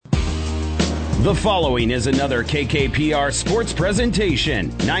The following is another KKPR sports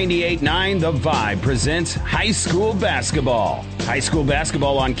presentation. 98.9 The Vibe presents high school basketball. High school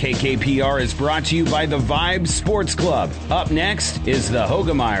basketball on KKPR is brought to you by the Vibe Sports Club. Up next is the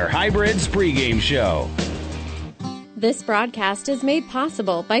Hoegemeyer Hybrids pregame show. This broadcast is made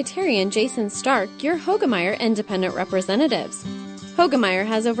possible by Terry and Jason Stark, your Hoegemeyer independent representatives. Hoegemeyer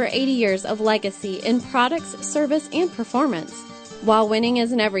has over 80 years of legacy in products, service, and performance. While winning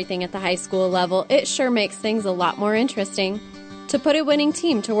isn't everything at the high school level, it sure makes things a lot more interesting. To put a winning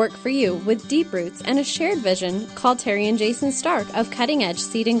team to work for you with deep roots and a shared vision, call Terry and Jason Stark of Cutting Edge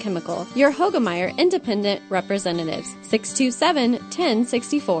Seed and Chemical, your Hoegemeyer independent representatives,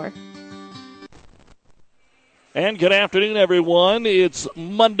 627-1064. And good afternoon, everyone. It's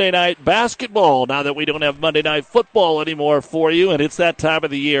Monday Night Basketball, now that we don't have Monday Night Football anymore for you, and it's that time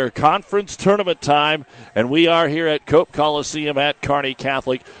of the year, conference tournament time, and we are here at Cope Coliseum at Kearney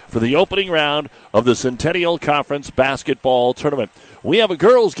Catholic for the opening round of the Centennial Conference Basketball Tournament. We have a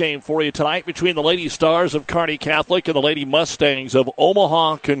girls' game for you tonight between the Lady Stars of Kearney Catholic and the Lady Mustangs of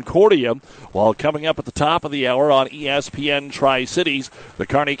Omaha Concordia. While coming up at the top of the hour on ESPN Tri-Cities, the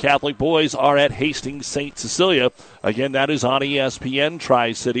Kearney Catholic boys are at Hastings St. Cecilia. Again, that is on ESPN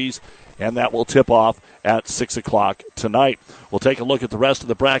Tri-Cities, and that will tip off at 6 o'clock tonight. We'll take a look at the rest of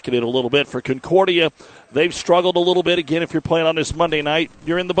the bracket in a little bit. For Concordia, they've struggled a little bit. Again, if you're playing on this Monday night,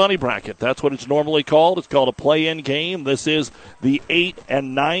 you're in the bunny bracket. That's what it's normally called. It's called a play-in game. This is the 8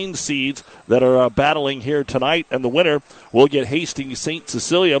 and 9 seeds that are battling here tonight, and the winner will get Hastings St.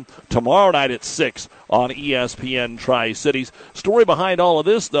 Cecilia tomorrow night at 6 on ESPN Tri-Cities. Story behind all of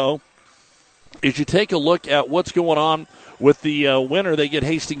this, though, is you take a look at what's going on with the winner. They get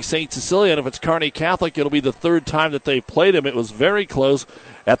Hastings St. Cecilia, and if it's Kearney Catholic, it'll be the third time that they play them. It was very close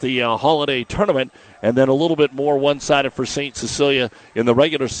at the holiday tournament, and then a little bit more one-sided for St. Cecilia in the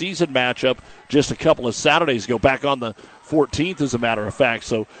regular season matchup just a couple of Saturdays ago, back on the 14th, as a matter of fact,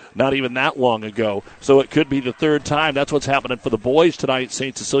 so not even that long ago. So it could be the third time. That's what's happening for the boys tonight.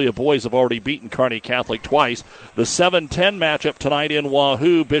 St. Cecilia boys have already beaten Kearney Catholic twice. The 7-10 matchup tonight in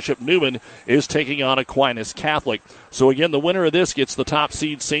Wahoo, Bishop Neumann is taking on Aquinas Catholic. So again, the winner of this gets the top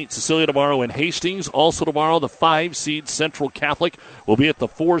seed St. Cecilia tomorrow in Hastings. Also tomorrow, the 5-seed Central Catholic will be at the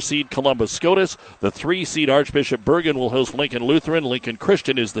 4-seed Columbus Scotus. The 3-seed Archbishop Bergen will host Lincoln Lutheran. Lincoln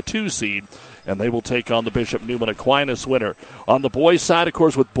Christian is the 2-seed, and they will take on the Bishop Neumann Aquinas winner. On the boys' side, of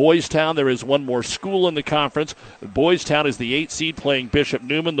course, with Boys Town, there is one more school in the conference. Boys Town is the 8-seed playing Bishop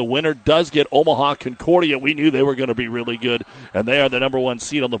Neumann. The winner does get Omaha Concordia. We knew they were going to be really good, and they are the number 1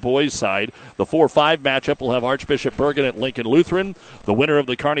 seed on the boys' side. The 4-5 matchup will have Archbishop Bergen at Lincoln Lutheran. The winner of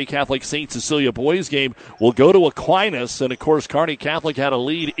the Kearney Catholic St. Cecilia boys game will go to Aquinas, and of course, Kearney Catholic had a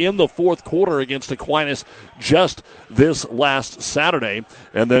lead in the fourth quarter against Aquinas just this last Saturday.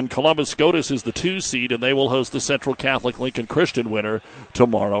 And then Columbus Scotus is the 2-seed, and they will host the Central Catholic Lincoln Christian winner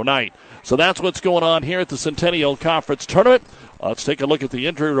tomorrow night. So that's what's going on here at the Centennial Conference Tournament. Let's take a look at the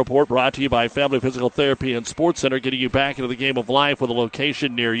injury report brought to you by Family Physical Therapy and Sports Center, getting you back into the game of life with a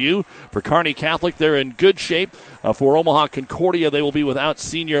location near you. For Kearney Catholic, they're in good shape. For Omaha Concordia, they will be without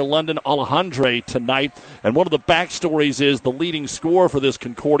senior London Alejandre tonight. And one of the backstories is the leading scorer for this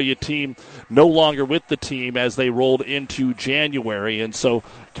Concordia team no longer with the team as they rolled into January. And so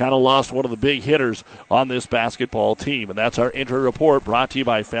kind of lost one of the big hitters on this basketball team. And that's our injury report brought to you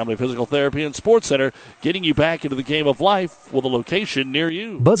by Family Physical Therapy and Sports Center, getting you back into the game of life with a location near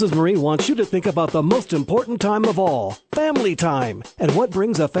you. Buzz's Marine wants you to think about the most important time of all, family time. And what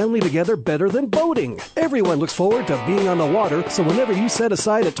brings a family together better than boating? Everyone looks forward to being on the water, so whenever you set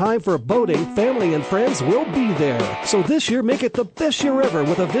aside a time for boating, family and friends will be there. So this year, make it the best year ever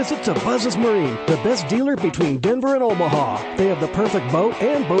with a visit to Buzz's Marine, the best dealer between Denver and Omaha. They have the perfect boat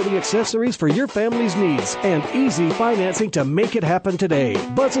and boating accessories for your family's needs and easy financing to make it happen today.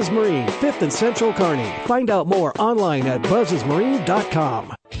 Buzz's Marine, 5th and Central Kearney. Find out more online at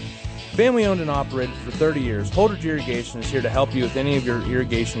buzzesmarine.com. Family owned and operated for 30 years, Holdridge Irrigation is here to help you with any of your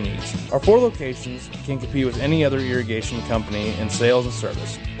irrigation needs. Our 4 locations can compete with any other irrigation company in sales and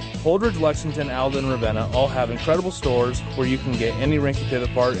service. Holdridge, Lexington, Alden, and Ravenna all have incredible stores where you can get any Rinky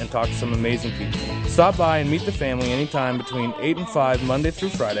pivot part and talk to some amazing people. Stop by and meet the family anytime between 8 and 5 Monday through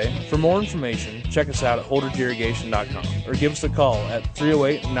Friday. For more information, check us out at holdridgeirrigation.com or give us a call at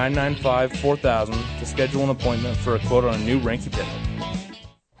 308-995-4000 to schedule an appointment for a quote on a new Rinky pivot.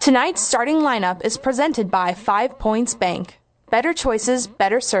 Tonight's starting lineup is presented by 5 Points Bank. Better choices,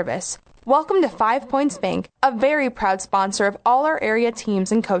 better service. Welcome to 5 Points Bank, a very proud sponsor of all our area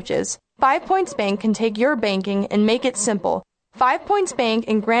teams and coaches. 5 Points Bank can take your banking and make it simple. 5 Points Bank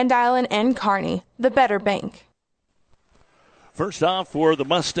in Grand Island and Kearney, the better bank. First off, for the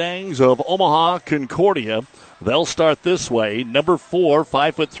Mustangs of Omaha Concordia, they'll start this way. Number 4,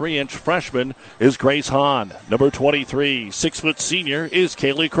 5'3" freshman is Grace Hahn. Number 23, 6' senior is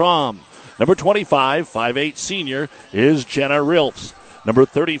Kaylee Crom. Number 25, 5'8" senior is Jenna Rilfs. Number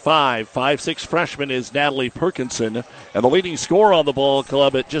 35, 5'6" freshman is Natalie Perkinson. And the leading scorer on the ball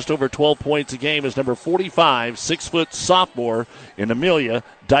club at just over 12 points a game is number 45, 6' sophomore in Amelia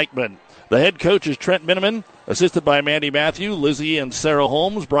Dykeman. The head coach is Trent Miniman, assisted by Mandy Matthew, Lizzie and Sarah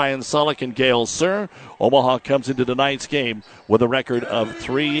Holmes, Brian Solik and Gail Sir. Omaha comes into tonight's game with a record of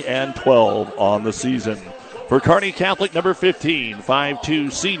 3-12 on the season. For Kearney Catholic, number 15,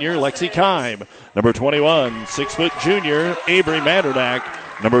 5'2" senior Lexi Kime. Number 21, 6' junior Avery Mandernack.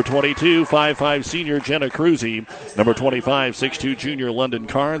 Number 22, 5'5" senior Jenna Cruzy. Number 25, 6'2" junior London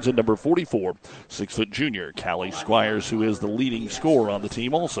Carnes. And number 44, 6' junior Callie Squires, who is the leading scorer on the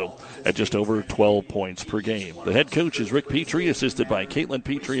team also at just over 12 points per game. The head coach is Rick Petrie, assisted by Caitlin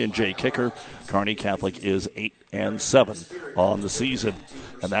Petrie and Jay Kicker. Kearney Catholic is 8-7 on the season.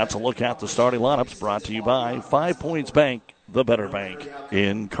 And that's a look at the starting lineups, brought to you by 5 Points Bank, the better bank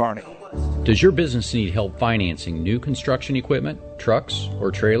in Kearney. Does your business need help financing new construction equipment, trucks, or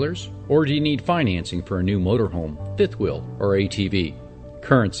trailers? Or do you need financing for a new motorhome, fifth wheel, or ATV?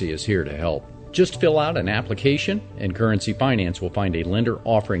 Currency is here to help. Just fill out an application, and Currency Finance will find a lender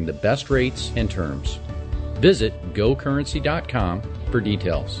offering the best rates and terms. Visit gocurrency.com for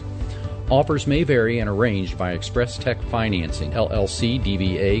details. Offers may vary and arranged by Express Tech Financing, LLC,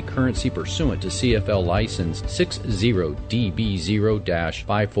 DBA, currency pursuant to CFL license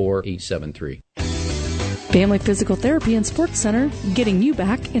 60DB0-54873. Family Physical Therapy and Sports Center, getting you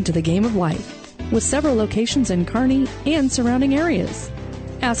back into the game of life, with several locations in Kearney and surrounding areas.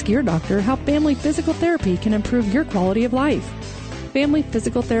 Ask your doctor how Family Physical Therapy can improve your quality of life. Family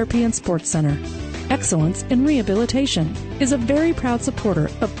Physical Therapy and Sports Center. Excellence in Rehabilitation is a very proud supporter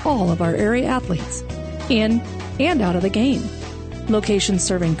of all of our area athletes, in and out of the game. Locations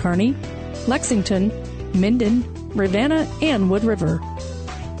serving Kearney, Lexington, Minden, Ravenna, and Wood River.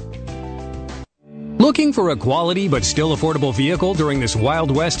 Looking for a quality but still affordable vehicle during this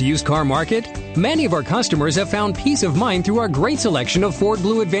Wild West used car market? Many of our customers have found peace of mind through our great selection of Ford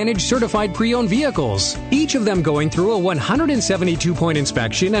Blue Advantage certified pre-owned vehicles, each of them going through a 172-point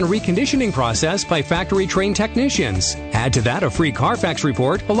inspection and reconditioning process by factory-trained technicians. Add to that a free Carfax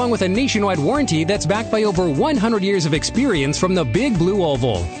report along with a nationwide warranty that's backed by over 100 years of experience from the Big Blue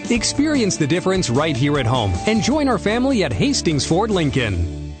Oval. Experience the difference right here at home and join our family at Hastings Ford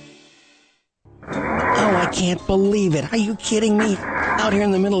Lincoln. Oh, I can't believe it. Are you kidding me? Out here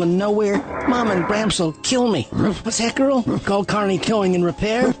in the middle of nowhere, Mom and Gramps will kill me. What's that, girl? Call Kearney Towing and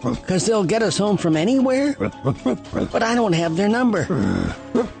Repair? Because they'll get us home from anywhere? But I don't have their number.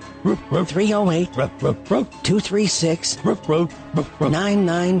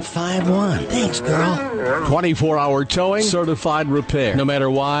 308-236-9951. Thanks, girl. 24-hour towing, certified repair. No matter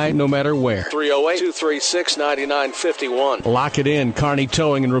why, no matter where. 308-236-9951. Lock it in, Kearney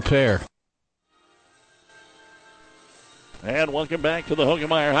Towing and Repair. And welcome back to the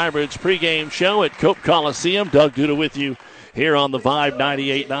Hoegemeyer Hybrids pregame show at Cope Coliseum. Doug Duda with you here on the Vibe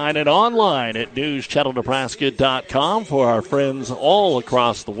 98.9 and online at newschannelnebraska.com for our friends all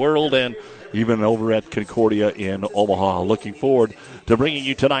across the world and even over at Concordia in Omaha. Looking forward to bringing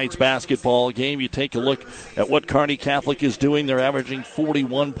you tonight's basketball game. You take a look at what Kearney Catholic is doing. They're averaging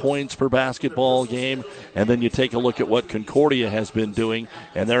 41 points per basketball game. And then you take a look at what Concordia has been doing,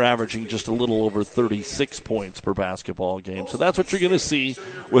 and they're averaging just a little over 36 points per basketball game. So that's what you're going to see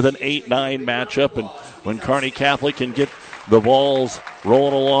with an 8-9 matchup. And when Kearney Catholic can get the balls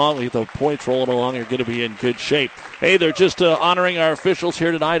rolling along, the points rolling along, are going to be in good shape. Hey, they're just honoring our officials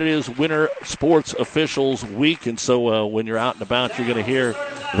here tonight. It is Winter Sports Officials Week, and so when you're out and about, you're going to hear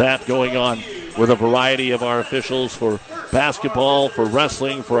that going on with a variety of our officials for basketball, for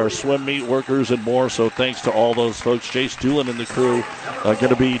wrestling, for our swim meet workers, and more. So thanks to all those folks. Jace Doolin and the crew are going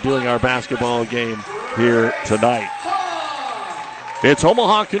to be doing our basketball game here tonight. It's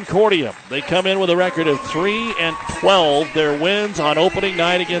Omaha Concordia. They come in with a record of 3-12. Their wins on opening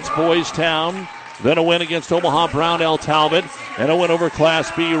night against Boys Town, then a win against Omaha Brownell Talbot, and a win over Class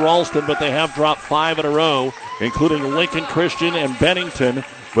B Ralston, but they have dropped 5 in a row, including Lincoln Christian and Bennington.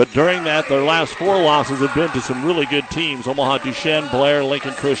 But during that, their last 4 losses have been to some really good teams: Omaha Duchesne, Blair,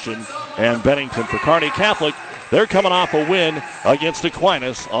 Lincoln Christian, and Bennington. For Kearney Catholic, they're coming off a win against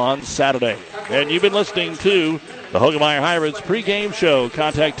Aquinas on Saturday. And you've been listening to the Hoegemeyer Hybrids pregame show.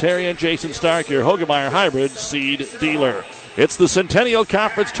 Contact Terry and Jason Stark, your Hoegemeyer Hybrids seed dealer. It's the Centennial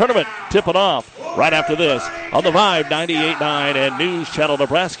Conference Tournament tipping off right after this on the Vibe 98.9 and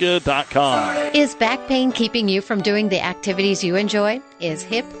NewsChannelNebraska.com. Is back pain keeping you from doing the activities you enjoy? Is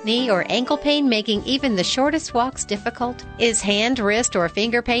hip, knee, or ankle pain making even the shortest walks difficult? Is hand, wrist, or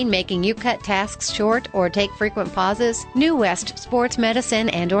finger pain making you cut tasks short or take frequent pauses? New West Sports Medicine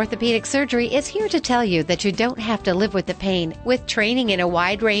and Orthopedic Surgery is here to tell you that you don't have to live with the pain. With training in a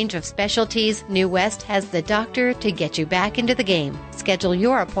wide range of specialties, New West has the doctor to get you back into the game. Schedule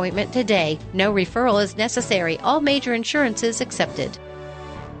your appointment today. No referral is necessary. All major insurances accepted.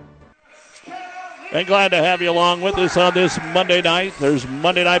 And glad to have you along with us on this Monday night. There's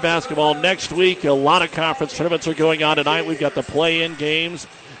Monday night basketball next week. A lot of conference tournaments are going on tonight. We've got the play-in games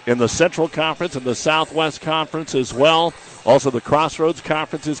in the Central Conference and the Southwest Conference as well. Also, the Crossroads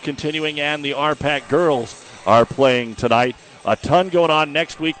Conference is continuing, and the RPAC girls are playing tonight. A ton going on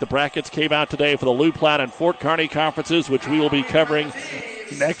next week. The brackets came out today for the Lou Platte and Fort Kearney conferences, which we will be covering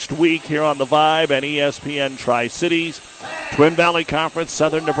next week here on the Vibe and ESPN Tri-Cities. Twin Valley Conference,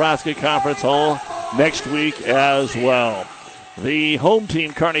 Southern Nebraska Conference, all next week as well. The home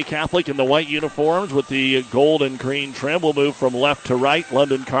team, Kearney Catholic, in the white uniforms with the gold and green trim, will move from left to right.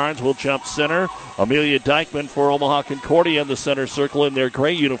 London Carnes will jump center. Amelia Dykeman for Omaha Concordia in the center circle in their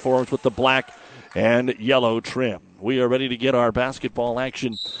gray uniforms with the black and yellow trim. We are ready to get our basketball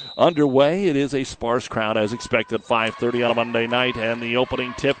action underway. It is a sparse crowd as expected, 5:30 on a Monday night, and the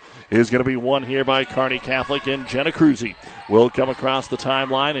opening tip is going to be won here by Kearney Catholic, and Jenna Cruzy will come across the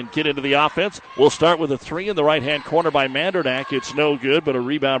timeline and get into the offense. We'll start with a three in the right-hand corner by Mandernack. It's no good, but a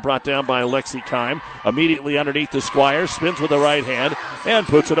rebound brought down by Lexi Kime. Immediately underneath the Squires, spins with the right hand and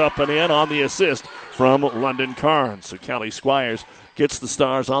puts it up and in on the assist from London Carnes. So Callie Squires gets the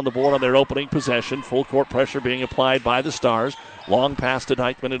Stars on the board on their opening possession. Full court pressure being applied by the Stars. Long pass to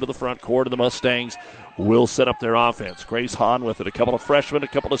Dykeman into the front court, and the Mustangs will set up their offense. Grace Hahn with it. A couple of freshmen, a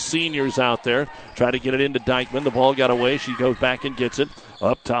couple of seniors out there. Try to get it into Dykeman. The ball got away. She goes back and gets it.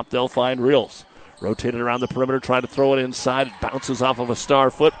 Up top, they'll find Reels. Rotated around the perimeter, trying to throw it inside. It bounces off of a Star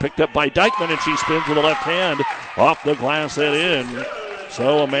foot. Picked up by Dykeman, and she spins with the left hand. Off the glass and in.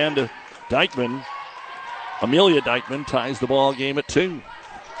 So Amelia Dykeman ties the ball game at 2.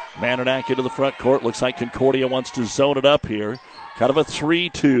 Mandernack into the front court. Looks like Concordia wants to zone it up here. Kind of a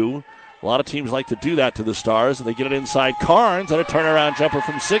 3-2. A lot of teams like to do that to the Stars. They get it inside Carnes, and a turnaround jumper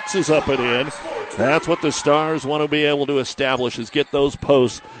from 6 is up and in. That's what the Stars want to be able to establish, is get those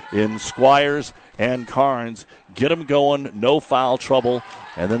posts in Squires and Carnes. Get them going, no foul trouble,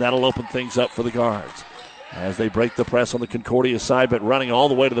 and then that'll open things up for the guards. As they break the press on the Concordia side, but running all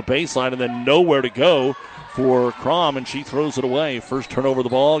the way to the baseline and then nowhere to go for Crom, and she throws it away. First turnover of the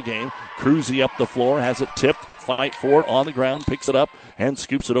ball game. Cruzy up the floor, has it tipped, fight for it on the ground, picks it up, and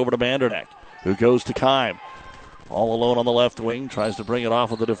scoops it over to Mandernack, who goes to Kime. All alone on the left wing, tries to bring it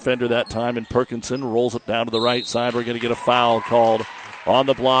off of the defender that time, and Perkinson rolls it down to the right side. We're going to get a foul called on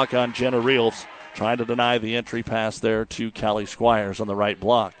the block on Jenna Reels, trying to deny the entry pass there to Callie Squires on the right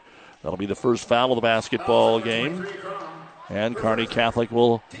block. That'll be the first foul of the basketball game, and Kearney Catholic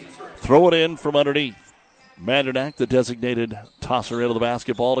will throw it in from underneath. Mandernack, the designated tosser into the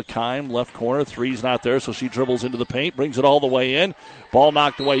basketball to Kime, left corner. Three's not there, so she dribbles into the paint, brings it all the way in. Ball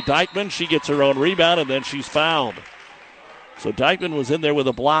knocked away Dykeman. She gets her own rebound, and then she's fouled. So Dykeman was in there with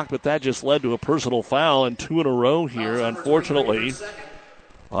a block, but that just led to a personal foul, and 2 in a row here, unfortunately,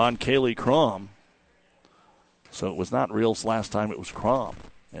 on Kaylee Crom. So it was not Reels last time, it was Crom.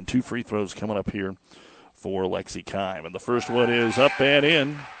 And 2 free throws coming up here for Lexi Kime. And the first one is up and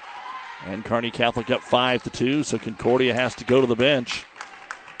in. And Kearney Catholic up 5-2, so Concordia has to go to the bench.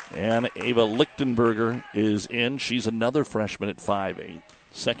 And Ava Lichtenberger is in. She's another freshman at 5'8".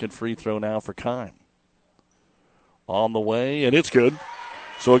 Second free throw now for Kime. On the way, and it's good.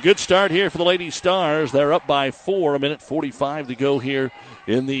 So a good start here for the Lady Stars. They're up by 4, 1:45 to go here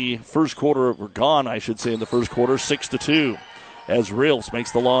in the first quarter. We're gone, I should say, in the first quarter, 6-2. As Reels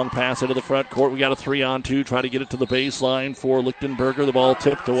makes the long pass into the front court. We got a 3-on-2. Try to get it to the baseline for Lichtenberger. The ball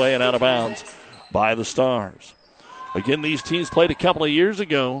tipped away and out of bounds by the Stars. Again, these teams played a couple of years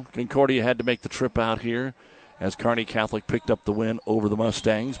ago. Concordia had to make the trip out here as Kearney Catholic picked up the win over the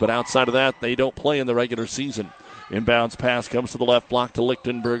Mustangs. But outside of that, they don't play in the regular season. Inbounds pass comes to the left block to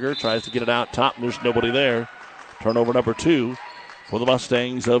Lichtenberger. Tries to get it out top, and there's nobody there. Turnover number 2 for the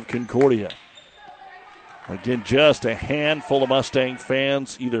Mustangs of Concordia. Again, just a handful of Mustang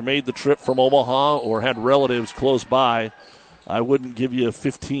fans either made the trip from Omaha or had relatives close by. I wouldn't give you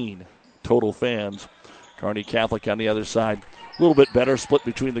 15 total fans. Kearney Catholic on the other side. A little bit better split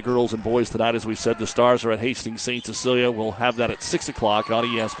between the girls and boys tonight. As we said, the Stars are at Hastings St. Cecilia. We'll have that at 6 o'clock on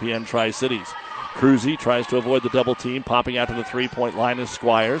ESPN Tri-Cities. Cruzy tries to avoid the double team, popping out to the three-point line is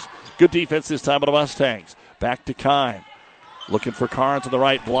Squires. Good defense this time of the Mustangs. Back to Kime. Looking for Carnes on the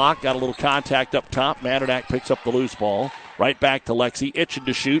right block. Got a little contact up top. Mandernack picks up the loose ball. Right back to Lexi. Itching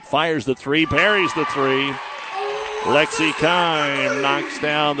to shoot. Fires the three. Buries the three. Lexi Kime knocks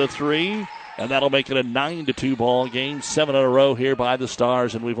down the three. And that'll make it a 9-2 ball game. 7 in a row here by the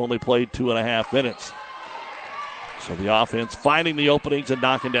Stars, and we've only played 2.5 minutes. So the offense finding the openings and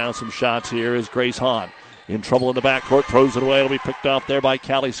knocking down some shots here is Grace Hahn. In trouble in the backcourt, throws it away. It'll be picked off there by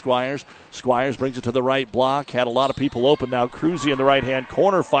Callie Squires. Squires brings it to the right block. Had a lot of people open now. Cruzy in the right-hand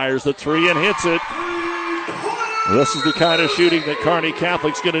corner fires the three and hits it. This is the kind of shooting that Kearney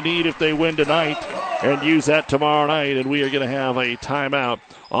Catholic's going to need if they win tonight and use that tomorrow night. And we are going to have a timeout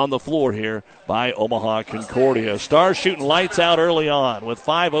on the floor here by Omaha Concordia. Stars shooting lights out early on with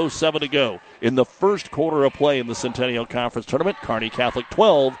 5:07 to go in the first quarter of play in the Centennial Conference Tournament. Kearney Catholic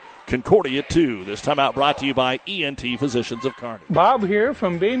 12, Concordia 2. This timeout brought to you by ENT Physicians of Kearney. Bob here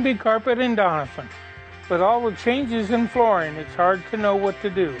from B&B Carpet in Doniphan. With all the changes in flooring, it's hard to know what to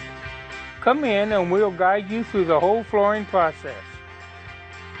do. Come in and we'll guide you through the whole flooring process.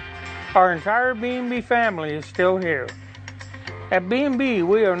 Our entire B&B family is still here. At B&B,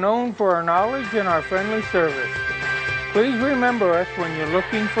 we are known for our knowledge and our friendly service. Please remember us when you're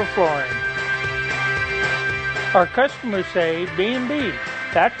looking for flooring. Our customers say B&B.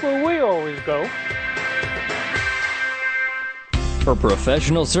 That's where we always go. For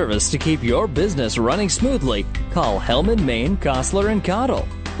professional service to keep your business running smoothly, call Hellman, Maine, Kostler, and Cottle.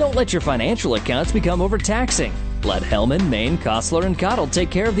 Don't let your financial accounts become overtaxing. Let Hellman, Maine, Kostler, and Cottle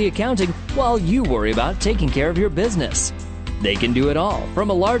take care of the accounting while you worry about taking care of your business. They can do it all, from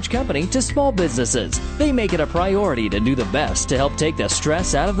a large company to small businesses. They make it a priority to do the best to help take the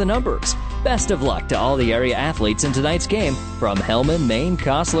stress out of the numbers. Best of luck to all the area athletes in tonight's game from Hellman, Maine,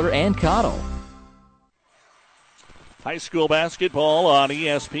 Kostler, and Cottle. High school basketball on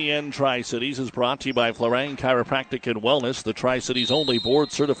ESPN Tri-Cities is brought to you by Florang Chiropractic and Wellness, the Tri-Cities only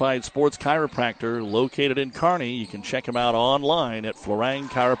board-certified sports chiropractor located in Kearney. You can check him out online at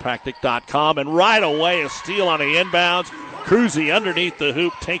florangchiropractic.com. And right away, a steal on the inbounds. Cruzy underneath the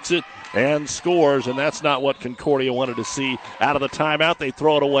hoop takes it and scores, and that's not what Concordia wanted to see out of the timeout. They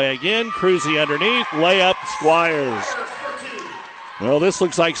throw it away again. Cruzy underneath, layup, Squires. Well, this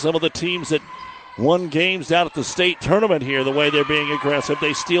looks like some of the teams that won games down at the state tournament here, the way they're being aggressive.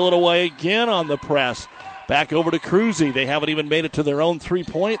 They steal it away again on the press. Back over to Cruzy. They haven't even made it to their own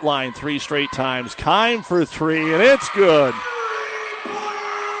three-point line 3 straight times. Kime for 3, and it's good.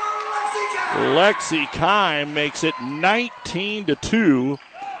 Lexi Kime makes it 19-2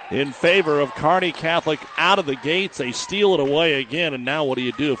 in favor of Kearney Catholic out of the gates. They steal it away again, and now what do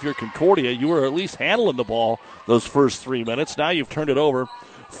you do? If you're Concordia, you were at least handling the ball those first 3 minutes. Now you've turned it over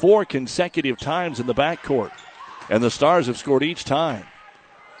 4 consecutive times in the backcourt, and the Stars have scored each time.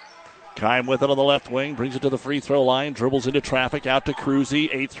 Kime with it on the left wing, brings it to the free throw line, dribbles into traffic, out to Cruzy,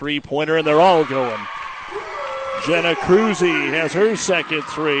 a three-pointer, and they're all going. Jenna Cruzy has her second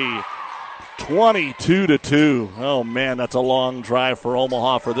three. 22-2. Oh, man, that's a long drive for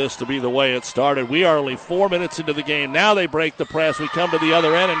Omaha for this to be the way it started. We are only 4 minutes into the game. Now they break the press. We come to the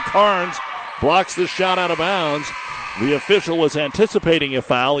other end, and Carnes blocks the shot out of bounds. The official was anticipating a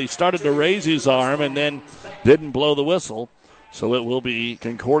foul. He started to raise his arm and then didn't blow the whistle. So it will be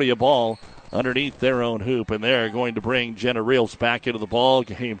Concordia ball underneath their own hoop, and they're going to bring Jenna Reels back into the ball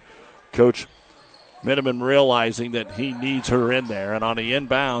game. Coach Miniman realizing that he needs her in there, and on the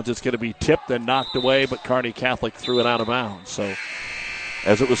inbounds, it's going to be tipped and knocked away, but Kearney Catholic threw it out of bounds. So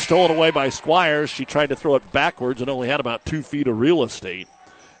as it was stolen away by Squires, she tried to throw it backwards and only had about 2 feet of real estate.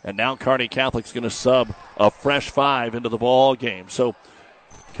 And now Kearney Catholic's going to sub a fresh 5 into the ball game. So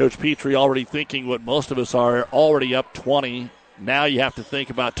Coach Petrie already thinking what most of us are, already up 20. Now you have to think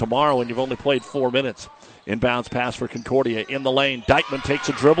about tomorrow when you've only played 4 minutes. Inbounds pass for Concordia in the lane. Dykeman takes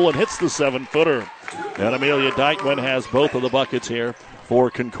a dribble and hits the 7-footer. And Amelia Dykeman has both of the buckets here for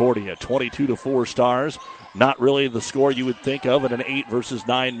Concordia. 22-4 Stars. Not really the score you would think of in an 8 versus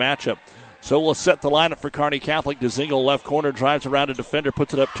 9 matchup. So we'll set the lineup for Kearney Catholic. DeZingle left corner, drives around a defender,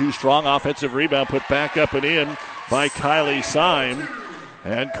 puts it up too strong. Offensive rebound put back up and in by Kylie Syme.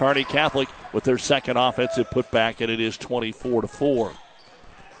 And Kearney Catholic with their second offensive put back, and it is 24-4.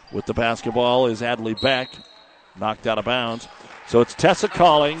 With the basketball is Adley Beck, knocked out of bounds. So it's Tessa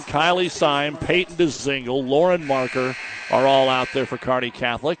Calling, Kylie Syme, Peyton DeZingle, Lauren Marker are all out there for Kearney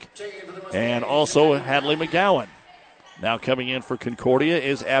Catholic. And also Hadley McGowan. Now coming in for Concordia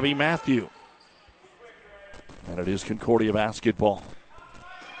is Abby Matthew. And it is Concordia basketball.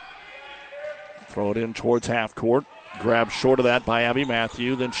 Throw it in towards half court. Grabbed short of that by Abby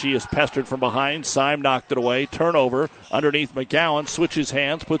Matthew. Then she is pestered from behind. Syme knocked it away. Turnover underneath McGowan. Switches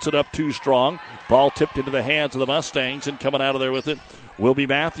hands. Puts it up too strong. Ball tipped into the hands of the Mustangs. And coming out of there with it will be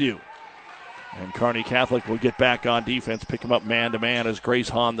Matthew. And Kearney Catholic will get back on defense. Pick him up man-to-man as Grace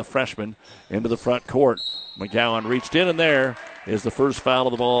Hahn, the freshman, into the front court. McGowan reached in, and there is the first foul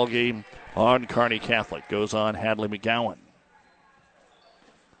of the ball game on Kearney Catholic. Goes on Hadley McGowan.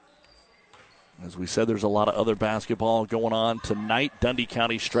 As we said, there's a lot of other basketball going on tonight. Dundee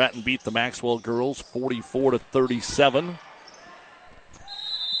County Stratton beat the Maxwell girls 44-37.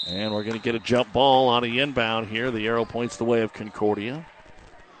 And we're going to get a jump ball on the inbound here. The arrow points the way of Concordia.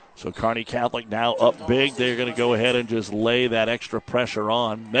 So Kearney Catholic now up big. They're going to go ahead and just lay that extra pressure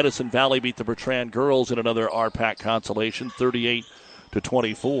on. Medicine Valley beat the Bertrand girls in another RPAC consolation,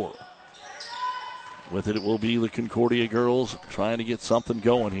 38-24. With it will be the Concordia girls trying to get something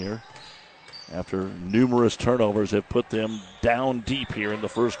going here, after numerous turnovers have put them down deep here in the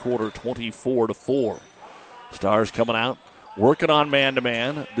first quarter, 24-4. Stars coming out, working on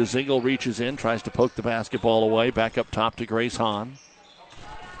man-to-man. DeZingle reaches in, tries to poke the basketball away. Back up top to Grace Hahn.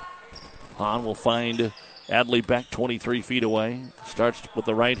 Hahn will find Adley Beck 23 feet away. Starts with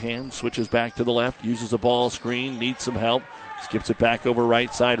the right hand, switches back to the left, uses a ball screen, needs some help. Skips it back over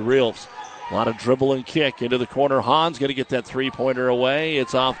right side, Rilfs. A lot of dribble and kick into the corner. Hahn's going to get that three-pointer away.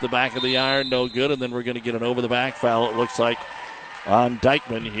 It's off the back of the iron, no good, and then we're going to get an over-the-back foul, it looks like, on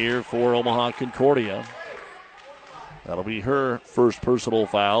Dykeman here for Omaha Concordia. That'll be her first personal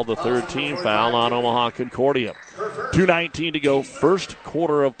foul, the third team foul on Omaha Concordia. 2:19 to go, first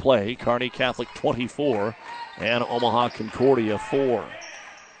quarter of play. Kearney Catholic 24 and Omaha Concordia 4.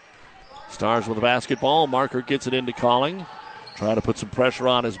 Stars with the basketball. Marker gets it into Calling. Trying to put some pressure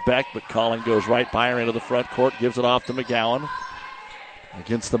on his Beck, but Calling goes right by her into the front court, gives it off to McGowan.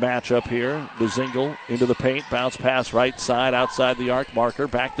 Against the matchup here, DeZingle into the paint, bounce pass right side, outside the arc. Marker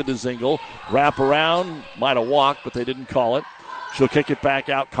back to DeZingle, wrap around, might have walked, but they didn't call it. She'll kick it back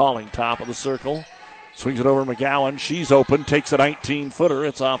out, Calling, top of the circle. Swings it over McGowan, she's open, takes a 19-footer,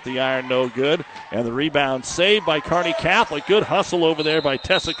 it's off the iron, no good. And the rebound saved by Kearney Catholic. Good hustle over there by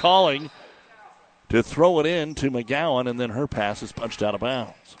Tessa Calling to throw it in to McGowan, and then her pass is punched out of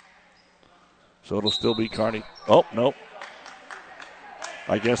bounds. So it'll still be Kearney. Oh, nope.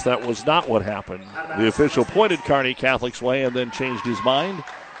 I guess that was not what happened. The official pointed Kearney Catholic's way and then changed his mind.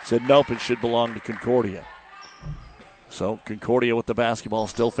 Said, nope, it should belong to Concordia. So Concordia with the basketball,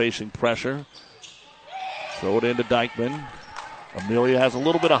 still facing pressure. Throw it into Dykeman. Amelia has a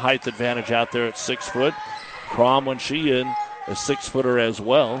little bit of height advantage out there at 6 foot. Crom, when she in, a 6-footer as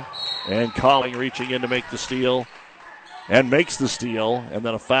well. And Calling reaching in to make the steal. And makes the steal. And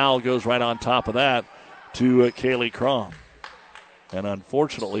then a foul goes right on top of that to Kaylee Crom. And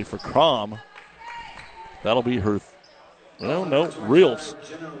unfortunately for Crom, that'll be her. Well, no, Rilfs.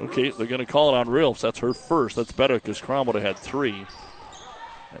 Okay, they're going to call it on Rilfs. That's her first. That's better because Crom would have had 3.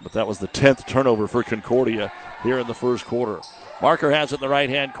 But that was the 10th turnover for Concordia here in the first quarter. Marker has it in the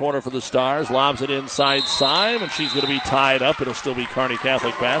right-hand corner for the Stars. Lobs it inside Syme, and she's going to be tied up. It'll still be Kearney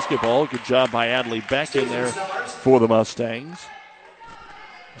Catholic basketball. Good job by Adley Beck in there for the Mustangs.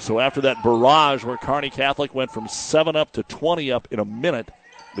 So after that barrage where Kearney Catholic went from 7 up to 20 up in a minute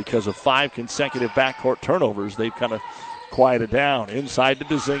because of 5 consecutive backcourt turnovers, they've kind of quieted down. Inside to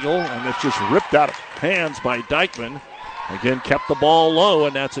DeZingle, and it's just ripped out of hands by Dykeman. Again, kept the ball low,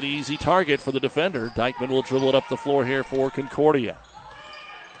 and that's an easy target for the defender. Dykeman will dribble it up the floor here for Concordia.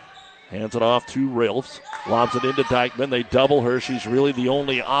 Hands it off to Rilfs. Lobs it into Dykeman. They double her. She's really the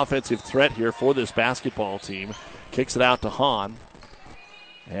only offensive threat here for this basketball team. Kicks it out to Hahn.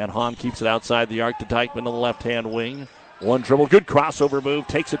 And Hahn keeps it outside the arc to Dykeman on the left-hand wing. One dribble. Good crossover move.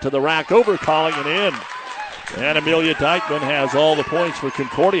 Takes it to the rack. Over Calling and in. And Amelia Dykeman has all the points for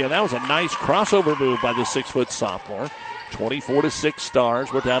Concordia. That was a nice crossover move by the 6-foot sophomore. 24-6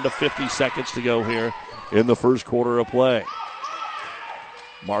 Stars. We're down to 50 seconds to go here in the first quarter of play.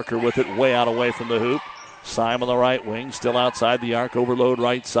 Marker with it way out away from the hoop. Syme on the right wing, still outside the arc, overload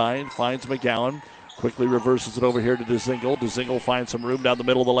right side. Finds McGowan. Quickly reverses it over here to DeZingle. DeZingle finds some room down the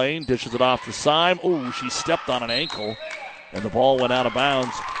middle of the lane. Dishes it off to Syme. Oh, she stepped on an ankle. And the ball went out of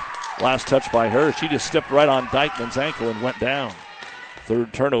bounds. Last touch by her. She just stepped right on Dykeman's ankle and went down.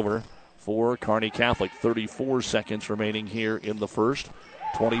 Third turnover for Kearney Catholic. 34 seconds remaining here in the first.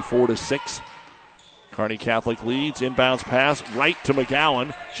 24-6. Kearney Catholic leads. Inbounds pass right to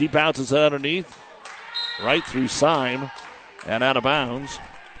McGowan. She bounces it underneath. Right through Syme and out of bounds.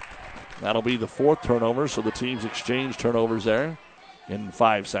 That'll be the 4th turnover, so the teams exchange turnovers there in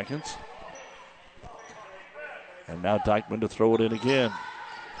 5 seconds. And now Dykeman to throw it in again.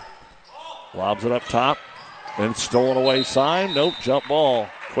 Lobs it up top. And stolen away sign. Nope, jump ball.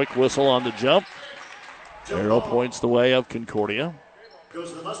 Quick whistle on the jump. Arrow points the way of Concordia.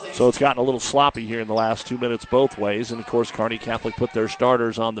 So it's gotten a little sloppy here in the last 2 minutes both ways. And, of course, Kearney Catholic put their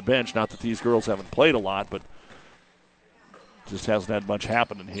starters on the bench. Not that these girls haven't played a lot, but just hasn't had much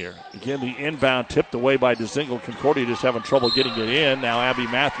happening here. Again, the inbound tipped away by DeZingle. Concordia just having trouble getting it in. Now Abby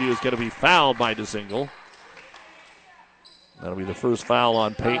Matthews is going to be fouled by DeZingle. That'll be the first foul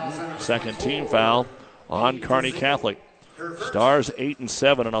on Peyton. Second team foul on Kearney Catholic. Stars 8 and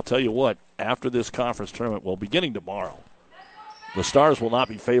 7, and I'll tell you what, after this conference tournament, well, beginning tomorrow, the Stars will not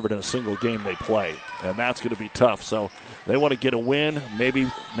be favored in a single game they play, and that's going to be tough. So they want to get a win,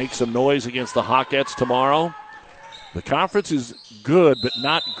 maybe make some noise against the Hawkettes tomorrow. The conference is good, but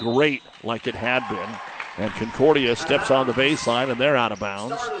not great like it had been. And Concordia steps on the baseline, and they're out of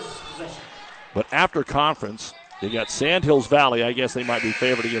bounds. But after conference, they got Sandhills Valley. I guess they might be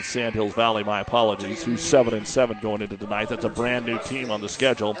favored against Sandhills Valley. My apologies. Who's 7 and 7 going into tonight? That's a brand new team on the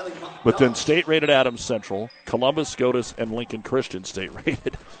schedule. But then state-rated Adams Central, Columbus, Scotus, and Lincoln Christian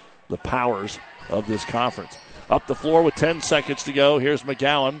state-rated. The powers of this conference. Up the floor with 10 seconds to go. Here's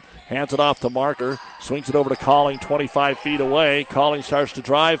McGowan. Hands it off to Marker. Swings it over to Calling 25 feet away. Calling starts to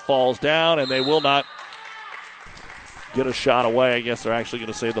drive, falls down, and they will not get a shot away. I guess they're actually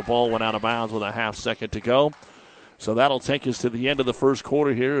going to say the ball went out of bounds with a half second to go. So that'll take us to the end of the first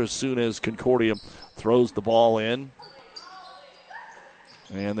quarter here as soon as Concordia throws the ball in.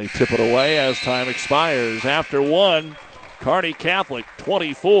 And they tip it away as time expires. After one, Kearney Catholic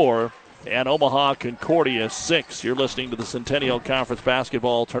 24 and Omaha Concordia 6. You're listening to the Centennial Conference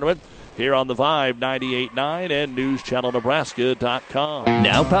Basketball Tournament here on the Vibe 98.9 and NewsChannelNebraska.com.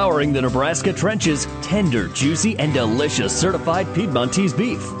 Now powering the Nebraska trenches, tender, juicy, and delicious certified Piedmontese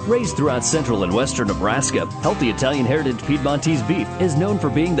beef. Raised throughout central and western Nebraska, healthy Italian heritage Piedmontese beef is known for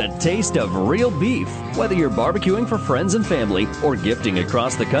being the taste of real beef. Whether you're barbecuing for friends and family or gifting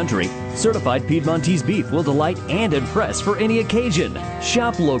across the country, certified Piedmontese beef will delight and impress for any occasion.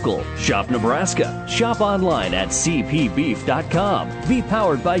 Shop local, shop Nebraska, shop online at cpbeef.com. Be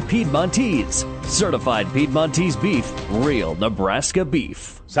powered by Piedmontese. Certified Piedmontese beef, real Nebraska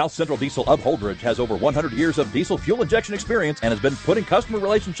beef. South Central Diesel of Holdridge has over 100 years of diesel fuel injection experience and has been putting customer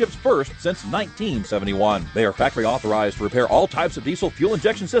relationships first since 1971. They are factory authorized to repair all types of diesel fuel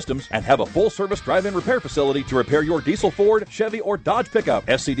injection systems and have a full-service drive-in repair facility to repair your diesel Ford, Chevy, or Dodge pickup.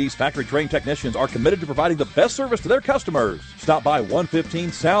 SCD's factory-trained technicians are committed to providing the best service to their customers. Stop by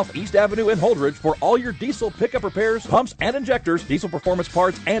 115 South East Avenue in Holdridge for all your diesel pickup repairs, pumps and injectors, diesel performance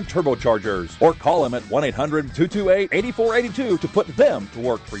parts, and turbochargers. Or call them at 1-800-228-8482 to put them to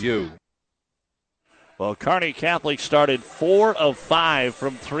work for you. Well, Kearney Catholic started 4 of 5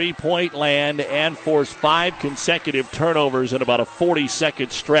 from three-point land and forced 5 consecutive turnovers in about a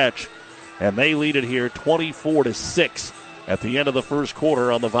 40-second stretch. And they lead it here 24-6 at the end of the first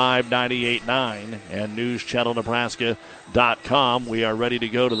quarter on the Vibe 98.9 and NewsChannelNebraska.com. We are ready to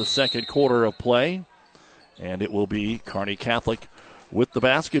go to the second quarter of play. And it will be Kearney Catholic with the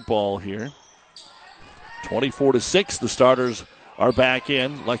basketball here. 24-6, the starters are back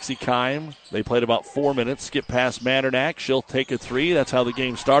in. Lexi Kime, they played about 4 minutes. Skip past Mandernack. She'll take a three. That's how the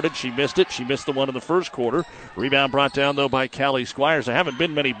game started. She missed it. She missed the one in the first quarter. Rebound brought down, though, by Callie Squires. There haven't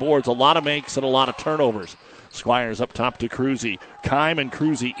been many boards. A lot of makes and a lot of turnovers. Squires up top to Cruzy. Kime and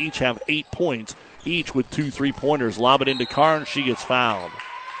Cruzy each have 8 points, each with 2 3-pointers. Lob it into Carnes. She gets fouled.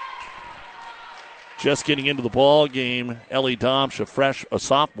 Just getting into the ball game, Ellie Domsch, a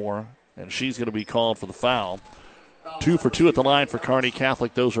sophomore, and she's going to be called for the foul. 2 for 2 at the line for Kearney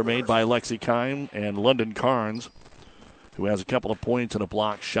Catholic. Those are made by Lexi Kime and London Carnes, who has a couple of points and a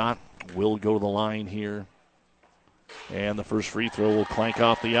blocked shot. Will go to the line here. And the first free throw will clank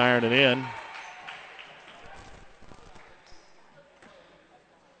off the iron and in.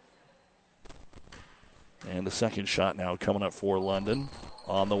 And the second shot now coming up for London.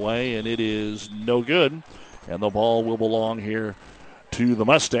 On the way, and it is no good. And the ball will belong here to the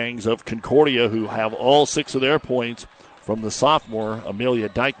Mustangs of Concordia, who have all 6 of their points from the sophomore, Amelia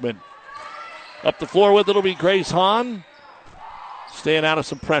Dykeman. Up the floor with it will be Grace Hahn. Staying out of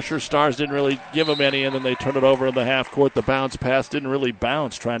some pressure. Stars didn't really give them any, and then they turn it over in the half court. The bounce pass didn't really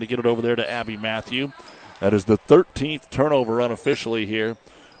bounce, trying to get it over there to Abby Matthew. That is the 13th turnover unofficially here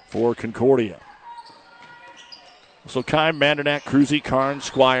for Concordia. So Kime, Mandernack, Cruzy, Carnes,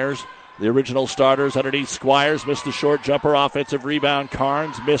 Squires, the original starters underneath. Squires missed the short jumper. Offensive rebound.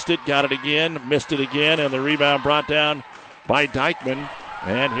 Carnes missed it, got it again, missed it again, and the rebound brought down by Dykeman.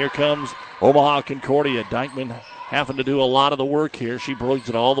 And here comes Omaha Concordia. Dykeman having to do a lot of the work here. She brings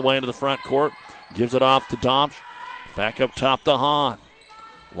it all the way into the front court, gives it off to Domsch. Back up top to Hahn.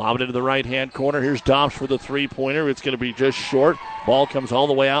 Lob it into the right-hand corner. Here's Dobbs for the three-pointer. It's going to be just short. Ball comes all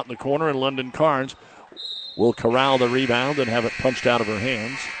the way out in the corner, and London Carnes will corral the rebound and have it punched out of her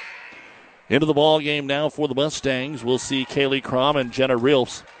hands. Into the ball game now for the Mustangs. We'll see Kaylee Crom and Jenna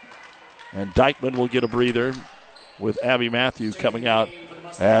Rilfs. And Dykeman will get a breather with Abby Matthews coming out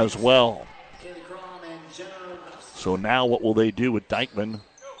as well. So now what will they do with Dykeman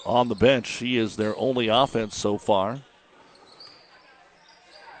on the bench? She is their only offense so far.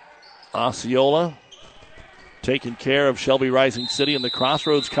 Osceola taking care of Shelby Rising City in the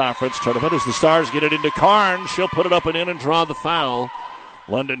Crossroads Conference tournament as the Stars get it into Carnes. She'll put it up and in and draw the foul.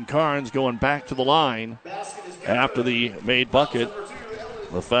 London Carnes going back to the line after the made bucket.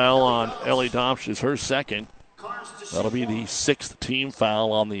 The foul on Ellie Dobbs is her second. That'll be the sixth team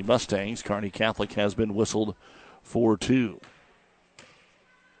foul on the Mustangs. Kearney Catholic has been whistled for 2.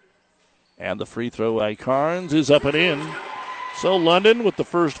 And the free throw by Carnes is up and in. So London with the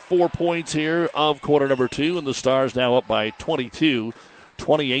first 4 points here of quarter number 2, and the Stars now up by 22,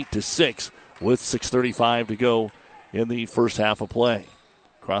 28-6 with 6:35 to go in the first half of play.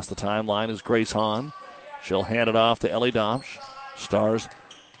 Across the timeline is Grace Hahn. She'll hand it off to Ellie Dobbs. Stars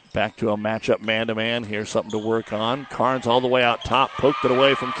back to a matchup man-to-man here, something to work on. Carnes all the way out top, poked it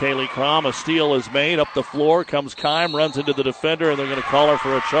away from Kaylee Crom. A steal is made. Up the floor comes Kime, runs into the defender, and they're going to call her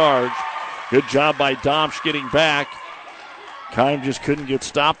for a charge. Good job by Dobbs getting back. Kime just couldn't get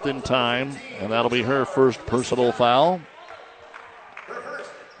stopped in time, and that'll be her first personal foul.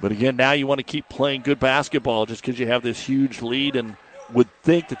 But again, now you want to keep playing good basketball just because you have this huge lead and would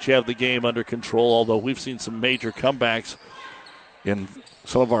think that you have the game under control, although we've seen some major comebacks in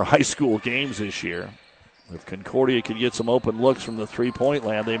some of our high school games this year. If Concordia could get some open looks from the three-point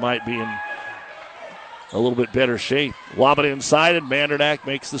land, they might be in a little bit better shape. Lob it inside, and Mandernack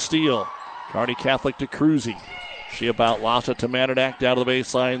makes the steal. Kearney Catholic to Cruzy. She about lost it to Mandernack. Down to the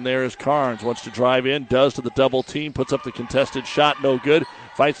baseline there is Carnes. Wants to drive in, does to the double team, puts up the contested shot, no good.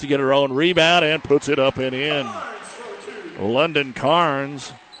 Fights to get her own rebound and puts it up and in. London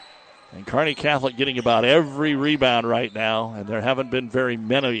Carnes. And Kearney Catholic getting about every rebound right now, and there haven't been very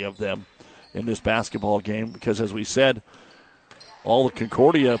many of them in this basketball game because, as we said, all the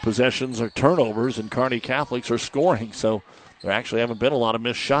Concordia possessions are turnovers and Kearney Catholics are scoring, so there actually haven't been a lot of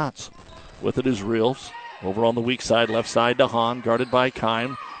missed shots. With it is Rilfs. Over on the weak side, left side to Hahn, guarded by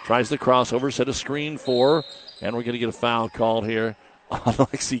Kime. Tries the crossover, set a screen for, and we're going to get a foul called here on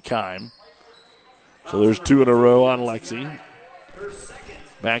Lexi Kime. So there's 2 in a row on Lexi.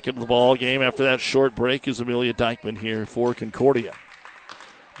 Back into the ball game after that short break is Amelia Dykeman here for Concordia.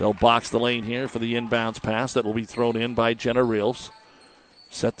 They'll box the lane here for the inbounds pass that will be thrown in by Jenna Rilfs.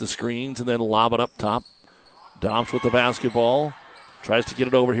 Set the screens and then lob it up top. Dobbs with the basketball. Tries to get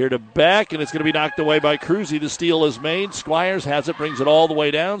it over here to Beck, and it's going to be knocked away by Cruzy. The steal is made. Squires has it, brings it all the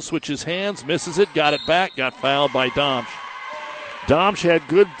way down, switches hands, misses it, got it back, got fouled by Domsch. Domsch had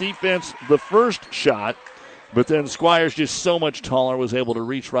good defense the first shot, but then Squires, just so much taller, was able to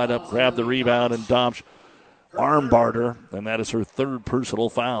reach right up, grab the rebound, and Domsch armbarred her, and that is her third personal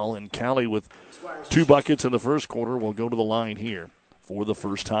foul. And Callie, with 2 buckets in the first quarter, will go to the line here for the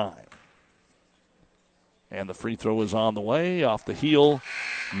first time. And the free throw is on the way, off the heel,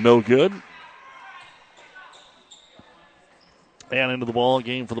 no good. And into the ball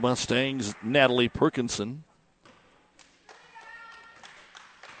game for the Mustangs, Natalie Perkinson.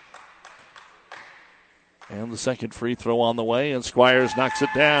 And the second free throw on the way, and Squires knocks it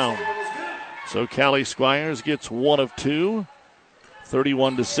down. So Callie Squires gets 1 of 2,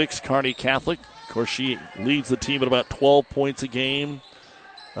 31-6, Kearney Catholic. Of course, she leads the team at about 12 points a game.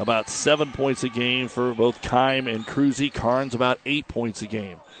 About 7 points a game for both Kime and Cruzy. Carnes about 8 points a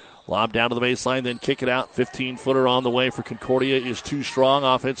game. Lob down to the baseline, then kick it out. 15-footer on the way for Concordia is too strong.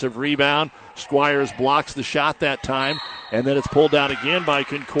 Offensive rebound. Squires blocks the shot that time, and then it's pulled down again by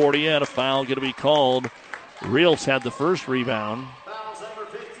Concordia, and a foul going to be called. Reels had the first rebound.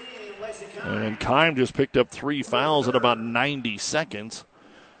 And Kime just picked up 3 fouls in about 90 seconds.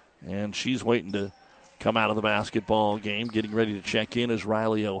 And she's waiting to come out of the basketball game. Getting ready to check in is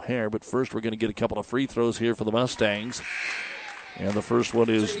Riley O'Hare. But first we're going to get a couple of free throws here for the Mustangs. And the first one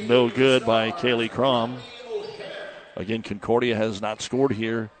is no good by Kaylee Crom. Again, Concordia has not scored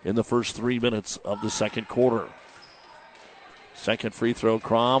here in the first 3 minutes of the second quarter. Second free throw,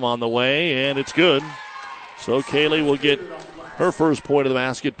 Crom on the way, and it's good. So Kaylee will get her first point of the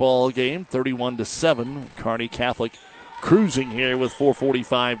basketball game, 31-7. Kearney Catholic cruising here with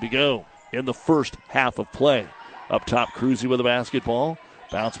 4:45 to go in the first half of play. Up top, Cruzy with the basketball.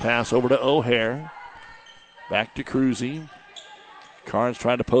 Bounce pass over to O'Hare. Back to Cruzy. Carnes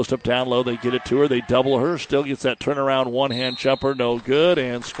trying to post up down low. They get it to her. They double her. Still gets that turnaround one-hand jumper. No good.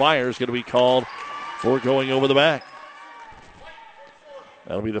 And Squires going to be called for going over the back.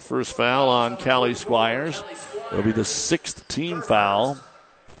 That'll be the first foul on Callie Squires. It'll be the 6th team foul.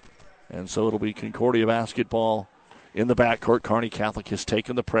 And so it'll be Concordia basketball in the backcourt. Kearney Catholic has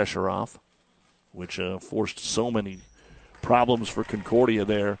taken the pressure off, which forced so many problems for Concordia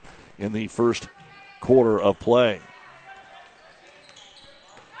there in the first quarter of play.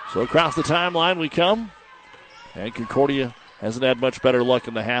 So across the timeline we come. And Concordia hasn't had much better luck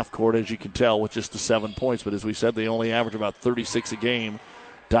in the half court, as you can tell, with just the 7 points. But as we said, they only average about 36 a game.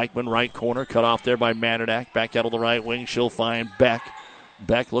 Dykeman, right corner, cut off there by Mandernack. Back out on the right wing. She'll find Beck.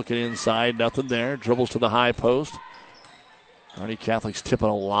 Beck looking inside. Nothing there. Dribbles to the high post. Kearney Catholic's tipping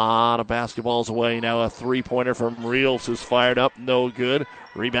a lot of basketballs away. Now a three-pointer from Reels is fired up. No good.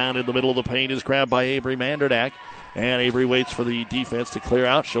 Rebound in the middle of the paint is grabbed by Avery Mandernack. And Avery waits for the defense to clear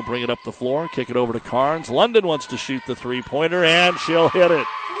out. She'll bring it up the floor, kick it over to Carnes. London wants to shoot the three-pointer, and she'll hit it.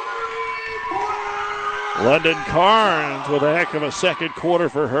 London Carnes with a heck of a second quarter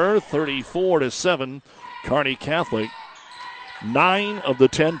for her, 34-7. Kearney Catholic. 9 of the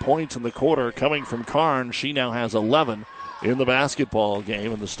 10 points in the quarter coming from Carnes. She now has 11 in the basketball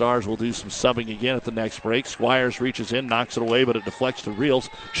game, and the Stars will do some subbing again at the next break. Squires reaches in, knocks it away, but it deflects to Reels.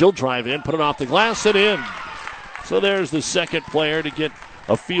 She'll drive in, put it off the glass, and in. So there's the second player to get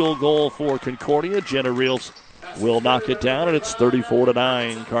a field goal for Concordia. Jenna Reels will knock it down, and it's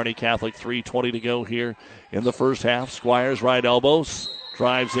 34-9. Kearney Catholic, 3:20 to go here in the first half. Squires right elbows,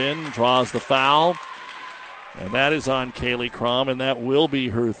 drives in, draws the foul. And that is on Kaylee Crom, and that will be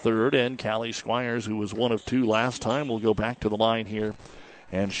her third. And Callie Squires, who was 1 of 2 last time, will go back to the line here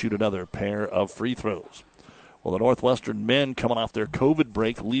and shoot another pair of free throws. Well, the Northwestern men coming off their COVID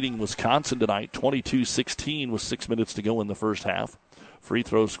break, leading Wisconsin tonight, 22-16 with 6 minutes to go in the first half. Free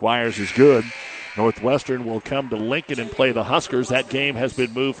throw Squires is good. Northwestern will come to Lincoln and play the Huskers. That game has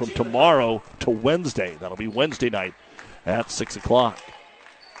been moved from tomorrow to Wednesday. That'll be Wednesday night at 6 o'clock.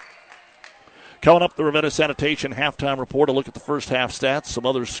 Coming up, the Ravenna Sanitation halftime report. A look at the first half stats, some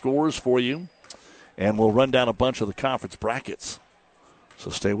other scores for you, and we'll run down a bunch of the conference brackets. So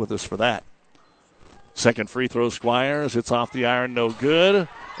stay with us for that. Second free throw, Squires. It's off the iron, no good.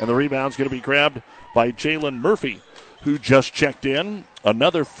 And the rebound's going to be grabbed by Jalen Murphy, who just checked in.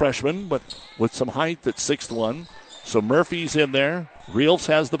 Another freshman, but with some height at 6'1". So Murphy's in there. Reels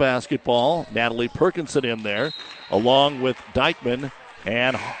has the basketball. Natalie Perkinson in there, along with Dykeman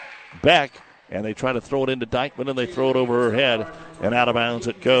and Beck. And they try to throw it into Dykeman, and they throw it over her head, and out of bounds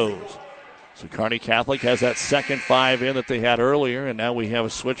it goes. So Kearney Catholic has that second 5 in that they had earlier, and now we have a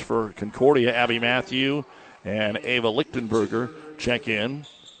switch for Concordia. Abby Matthew and Ava Lichtenberger check in.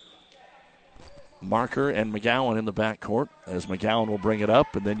 Marker and McGowan in the backcourt as McGowan will bring it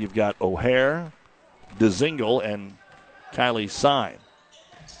up, and then you've got O'Hare, DeZingle, and Kylie Syme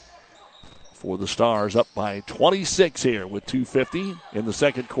for the Stars, up by 26 here with 2:50 in the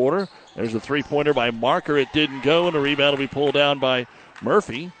second quarter. There's a three-pointer by Marker. It didn't go, and the rebound will be pulled down by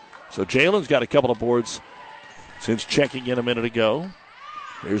Murphy. So Jalen's got a couple of boards since checking in a minute ago.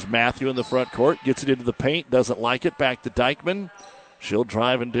 There's Matthew in the front court. Gets it into the paint. Doesn't like it. Back to Dykeman. She'll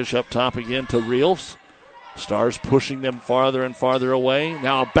drive and dish up top again to Reels. Stars pushing them farther and farther away.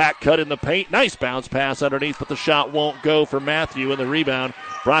 Now a back cut in the paint. Nice bounce pass underneath, but the shot won't go for Matthew, and the rebound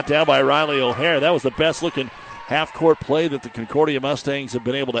brought down by Riley O'Hare. That was the best-looking half-court play that the Concordia Mustangs have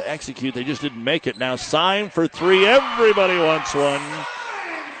been able to execute. They just didn't make it. Now Syme for three. Everybody wants one.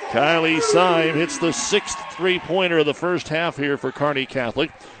 Kylie Syme hits the 6th three-pointer of the first half here for Kearney Catholic.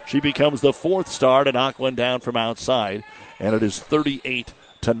 She becomes the 4th star to knock one down from outside, and it is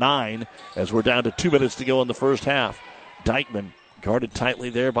 38-9 as we're down to 2 minutes to go in the first half. Dykeman guarded tightly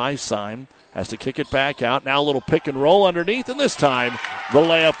there by Syme. Has to kick it back out. Now a little pick and roll underneath, and this time the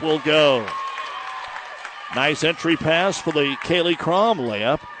layup will go. Nice entry pass for the Kaylee Crom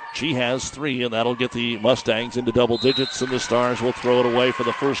layup. She has 3, and that'll get the Mustangs into double digits, and the Stars will throw it away for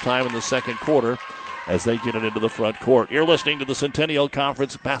the first time in the second quarter as they get it into the front court. You're listening to the Centennial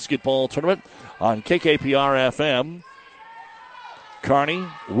Conference Basketball Tournament on KKPR-FM. Kearney,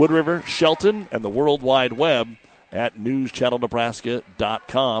 Wood River, Shelton, and the World Wide Web at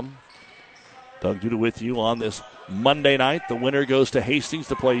newschannelnebraska.com. Doug Duda with you on this Monday night. The winner goes to Hastings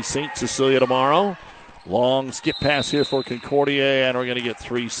to play St. Cecilia tomorrow. Long skip pass here for Concordia, and we're going to get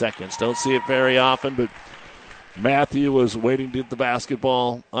 3 seconds. Don't see it very often, but Matthew was waiting to get the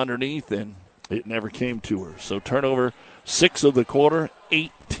basketball underneath, and it never came to her. So turnover 6 of the quarter,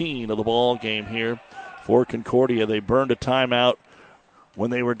 18 of the ball game here for Concordia. They burned a timeout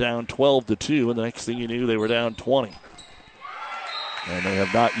when they were down 12-2, and the next thing you knew, they were down 20. and they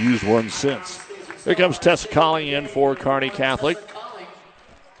have not used one since. Here comes Tessa calling in for Kearney Catholic.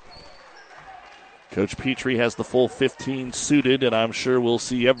 Coach Petrie has the full 15 suited, and I'm sure we'll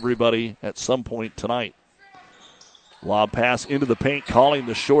see everybody at some point tonight. Lob pass into the paint, calling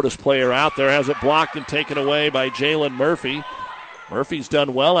the shortest player out there. Has it blocked and taken away by Jalen Murphy. Murphy's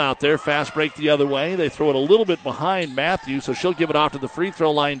done well out there. Fast break the other way. They throw it a little bit behind Matthews, so she'll give it off to the free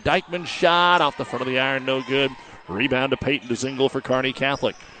throw line. Dykeman shot off the front of the iron, no good. Rebound to Peyton DeZingle for Kearney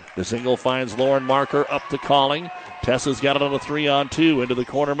Catholic. DeZingle finds Lauren Marker up to calling. Tessa's got it on a 3-on-2 into the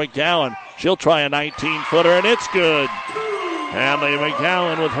corner. McGowan. She'll try a 19-footer, and it's good. Hanley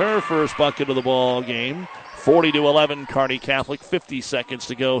McGowan with her first bucket of the ball game. 40-11, Kearney Catholic. 50 seconds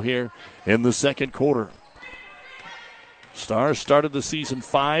to go here in the second quarter. Stars started the season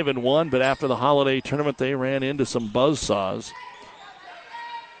 5-1, but after the holiday tournament, they ran into some buzzsaws.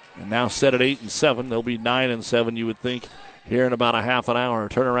 And now set at 8-7. They'll be 9-7, you would think, here in about a half an hour.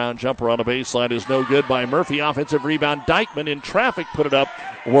 Turnaround jumper on a baseline is no good by Murphy. Offensive rebound. Dykeman in traffic put it up.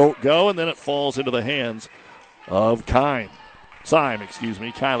 Won't go, and then it falls into the hands of Kylie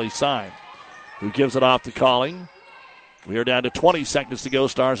Syme, who gives it off to Calling. We are down to 20 seconds to go.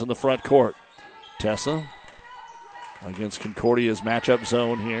 Stars in the front court. Tessa against Concordia's matchup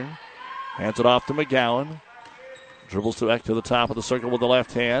zone here. Hands it off to McGowan. Dribbles back to the top of the circle with the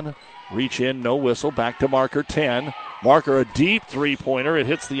left hand. Reach in, no whistle. Back to Marker, 10. Marker, a deep three-pointer. It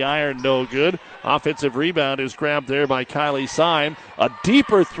hits the iron, no good. Offensive rebound is grabbed there by Kylie Syme. A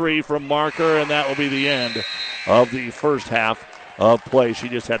deeper three from Marker, and that will be the end of the first half of play. She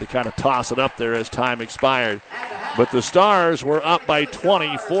just had to kind of toss it up there as time expired. But the Stars were up by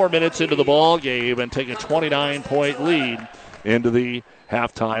 20, 4 minutes into the ball game, and take a 29-point lead into the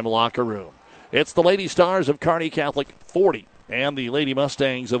halftime locker room. It's the Lady Stars of Kearney Catholic 40 and the Lady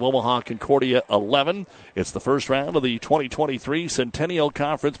Mustangs of Omaha Concordia 11. It's the first round of the 2023 Centennial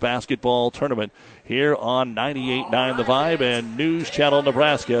Conference Basketball Tournament here on 98.9 The Vibe and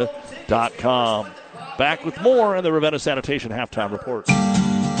NewsChannelNebraska.com. Back with more in the Ravenna Sanitation Halftime Report.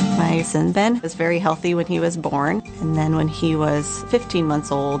 My son Ben was very healthy when he was born, and then when he was 15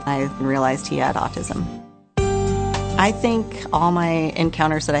 months old, I realized he had autism. I think all my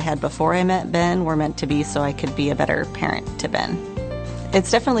encounters that I had before I met Ben were meant to be so I could be a better parent to Ben.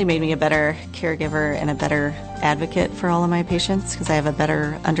 It's definitely made me a better caregiver and a better advocate for all of my patients because I have a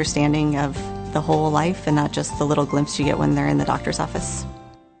better understanding of the whole life and not just the little glimpse you get when they're in the doctor's office.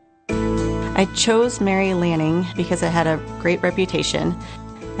 I chose Mary Lanning because it had a great reputation,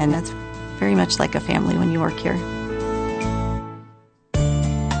 and that's very much like a family when you work here.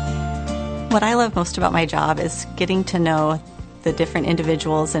 What I love most about my job is getting to know the different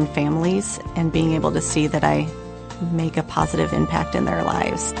individuals and families and being able to see that I make a positive impact in their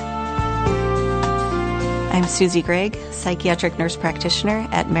lives. I'm Susie Gregg, psychiatric nurse practitioner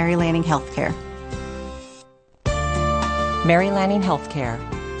at Mary Lanning Healthcare. Mary Lanning Healthcare.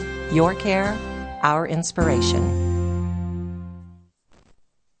 Your care, our inspiration.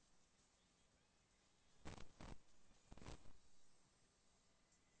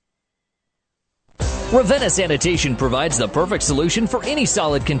 Ravenna Sanitation provides the perfect solution for any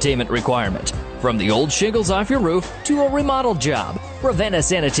solid containment requirement. From the old shingles off your roof to a remodel job, Ravenna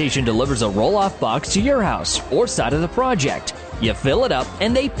Sanitation delivers a roll-off box to your house or side of the project. You fill it up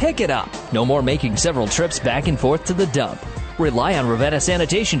and they pick it up. No more making several trips back and forth to the dump. Rely on Ravenna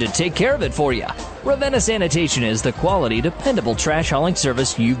Sanitation to take care of it for you. Ravenna Sanitation is the quality, dependable trash hauling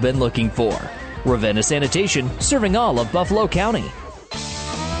service you've been looking for. Ravenna Sanitation, serving all of Buffalo County.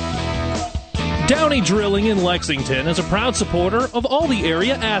 Downey Drilling in Lexington is a proud supporter of all the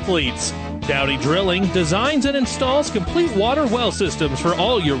area athletes. Downey Drilling designs and installs complete water well systems for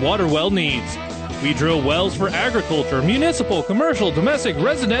all your water well needs. We drill wells for agriculture, municipal, commercial, domestic,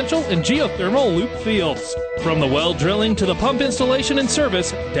 residential, and geothermal loop fields. From the well drilling to the pump installation and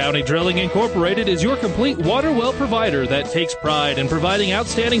service, Downey Drilling Incorporated is your complete water well provider that takes pride in providing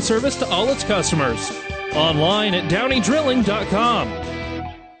outstanding service to all its customers. Online at downeydrilling.com.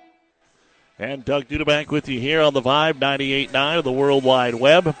 And Doug Dudebank with you here on the Vibe 98.9 of the World Wide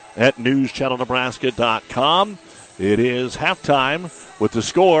Web at NewsChannelNebraska.com. It is halftime with the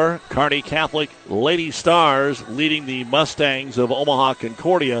score, Kearney Catholic Lady Stars leading the Mustangs of Omaha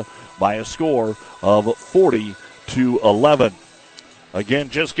Concordia by a score of 40-11. Again,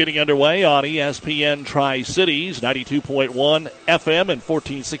 just getting underway on ESPN Tri-Cities, 92.1 FM and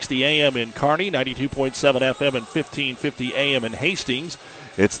 1460 AM in Kearney, 92.7 FM and 1550 AM in Hastings.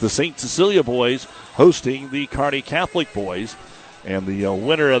 It's the St. Cecilia boys hosting the Kearney Catholic boys. And the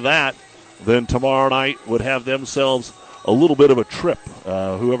winner of that then tomorrow night would have themselves a little bit of a trip.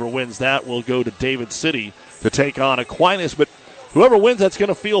 Whoever wins that will go to David City to take on Aquinas. But whoever wins, that's going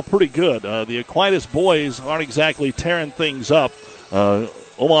to feel pretty good. The Aquinas boys aren't exactly tearing things up.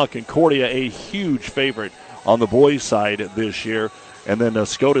 Omaha Concordia, a huge favorite on the boys' side this year. And then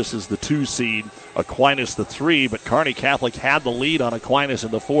Scotus is the 2 seed, Aquinas the 3. But Kearney Catholic had the lead on Aquinas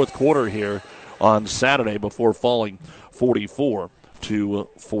in the fourth quarter here on Saturday before falling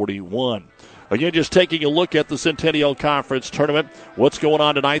 44-41. Again, just taking a look at the Centennial Conference Tournament. What's going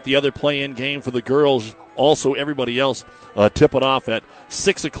on tonight? The other play-in game for the girls. Also, everybody else tipping off at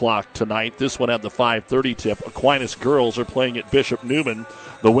 6 o'clock tonight. This one had the 5:30 tip. Aquinas girls are playing at Bishop Newman.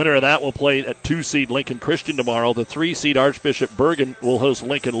 The winner of that will play at 2 seed Lincoln Christian tomorrow. The 3 seed Archbishop Bergen will host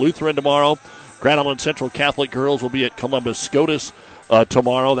Lincoln Lutheran tomorrow. Grand Island Central Catholic girls will be at Columbus Scotus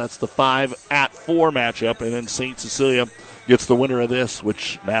tomorrow. That's the 5-4 matchup. And then St. Cecilia gets the winner of this,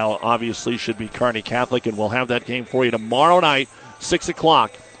 which now obviously should be Kearney Catholic. And we'll have that game for you tomorrow night, 6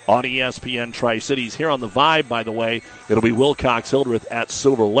 o'clock. On ESPN Tri-Cities. Here on the Vibe, by the way, it'll be Wilcox-Hildreth at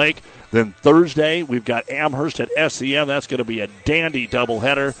Silver Lake. Then Thursday, we've got Amherst at SEM. That's going to be a dandy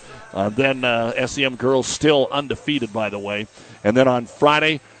doubleheader. Then SEM girls still undefeated, by the way. And then on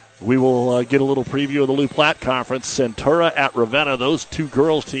Friday, we will get a little preview of the Lou Platte Conference. Centura at Ravenna. Those 2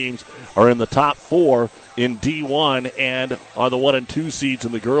 girls teams are in the top 4 in D1 and are the 1 and 2 seeds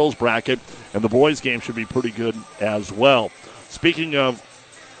in the girls bracket. And the boys game should be pretty good as well. Speaking of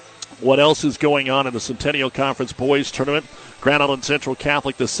what else is going on in the Centennial Conference Boys Tournament? Grand Island Central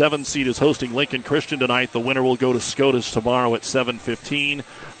Catholic, the 7 seed, is hosting Lincoln Christian tonight. The winner will go to Scotus tomorrow at 7:15.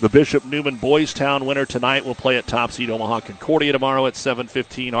 The Bishop Newman Boys Town winner tonight will play at top seed Omaha Concordia tomorrow at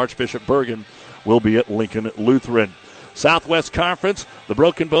 7:15. Archbishop Bergen will be at Lincoln Lutheran. Southwest Conference, the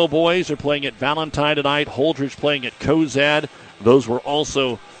Broken Bow boys are playing at Valentine tonight. Holdridge playing at Cozad. Those were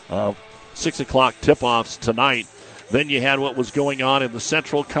also 6 o'clock tip-offs tonight. Then you had what was going on in the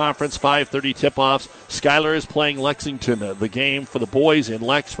Central Conference, 5:30 tip-offs. Schuyler is playing Lexington. The game for the boys in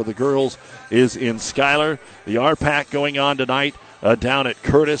Lex, for the girls is in Schuyler. The RPAC going on tonight down at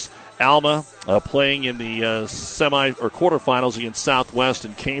Curtis. Alma playing in the semi or quarterfinals against Southwest,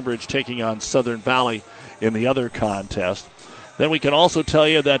 and Cambridge taking on Southern Valley in the other contest. Then we can also tell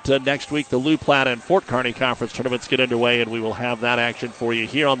you that next week the Lou Platte and Fort Kearney Conference tournaments get underway, and we will have that action for you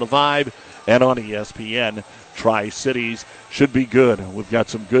here on the Vibe and on ESPN. Tri-Cities should be good. We've got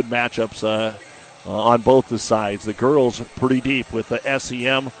some good matchups on both the sides. The girls pretty deep with the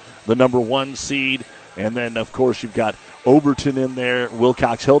SEM, the number 1 seed, and then, of course, you've got Overton in there.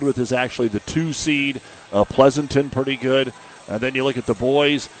 Wilcox-Hildreth is actually the 2 seed. Pleasanton pretty good. And then you look at the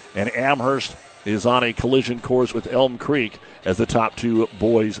boys, and Amherst is on a collision course with Elm Creek as the top 2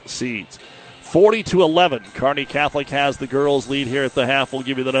 boys seeds. 40-11. Kearney Catholic has the girls lead here at the half. We'll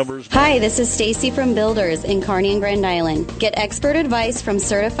give you the numbers. Hi, this is Stacy from Builders in Kearney and Grand Island. Get expert advice from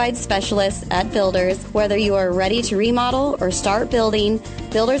certified specialists at Builders. Whether you are ready to remodel or start building,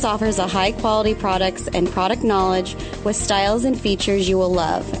 Builders offers a high-quality products and product knowledge with styles and features you will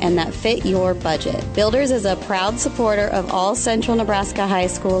love and that fit your budget. Builders is a proud supporter of all Central Nebraska high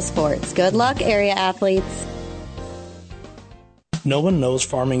school sports. Good luck, area athletes. No one knows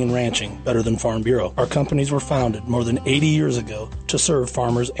farming and ranching better than Farm Bureau. Our companies were founded more than 80 years ago to serve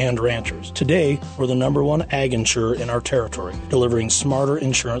farmers and ranchers. Today, we're the number 1 ag insurer in our territory, delivering smarter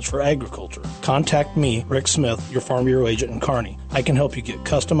insurance for agriculture. Contact me, Rick Smith, your Farm Bureau agent in Kearney. I can help you get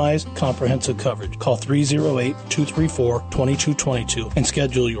customized, comprehensive coverage. Call 308-234-2222 and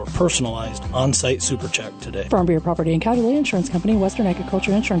schedule your personalized on-site super check today. Farm Bureau Property and Casualty Insurance Company, Western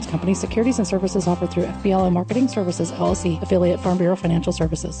Agriculture Insurance Company, securities and services offered through FBLO Marketing Services, LLC, affiliate Farm Bureau Financial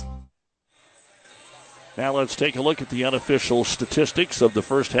Services. Now let's take a look at the unofficial statistics of the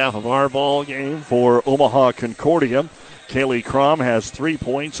first half of our ball game for Omaha Concordia. Kaylee Crom has 3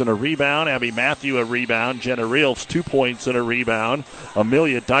 points and a rebound. Abby Matthew a rebound. Jenna Reels 2 points and a rebound.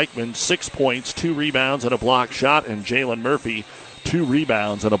 Amelia Dykeman 6 points, 2 rebounds and a block shot. And Jalen Murphy 2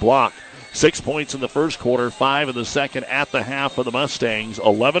 rebounds and a block. 6 points in the first quarter, 5 in the second at the half for the Mustangs.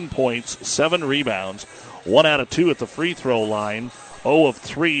 11 points, 7 rebounds. 1 out of 2 at the free throw line. 0 of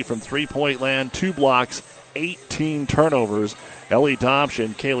 3 from three-point land. 2 blocks, 18 turnovers. Ellie Dobbs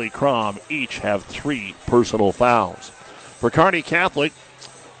and Kaylee Crom each have 3 personal fouls. For Kearney Catholic,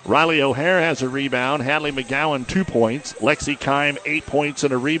 Riley O'Hare has a rebound. Hadley McGowan 2 points. Lexi Kime 8 points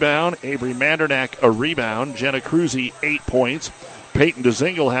and a rebound. Avery Mandernack a rebound. Jenna Cruzy 8 points. Peyton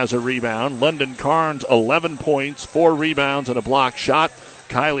DeZingle has a rebound. London Carnes 11 points, 4 rebounds and a block shot.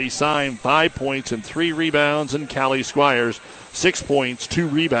 Kylie Syme 5 points and 3 rebounds. And Callie Squires 6 points, 2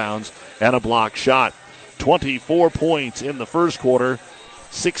 rebounds and a block shot. 24 points in the first quarter,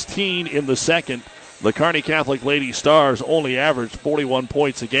 16 in the second. The Kearney Catholic Lady Stars only averaged 41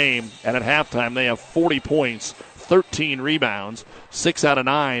 points a game, and at halftime they have 40 points, 13 rebounds, 6 out of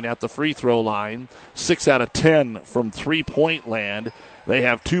 9 at the free throw line, 6 out of 10 from three-point land. They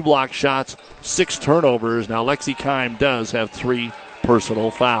have 2 block shots, 6 turnovers. Now Lexi Keim does have 3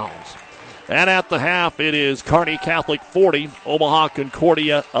 personal fouls. And at the half, it is Kearney Catholic 40, Omaha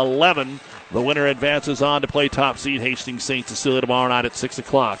Concordia 11. The winner advances on to play top seed Hastings St. Cecilia tomorrow night at 6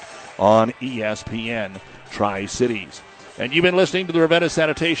 o'clock on ESPN Tri-Cities. And you've been listening to the Ravenna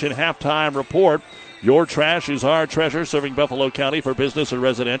Sanitation Halftime Report. Your trash is our treasure, serving Buffalo County for business and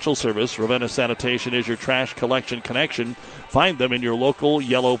residential service. Ravenna Sanitation is your trash collection connection. Find them in your local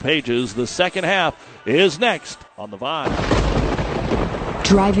yellow pages. The second half is next on The Vibe.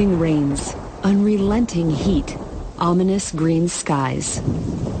 Driving rains, unrelenting heat, ominous green skies.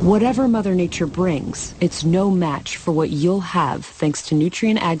 Whatever Mother Nature brings, it's no match for what you'll have thanks to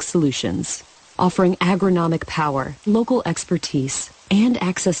Nutrien Ag Solutions, offering agronomic power, local expertise, and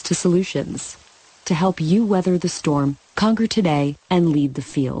access to solutions to help you weather the storm, conquer today, and lead the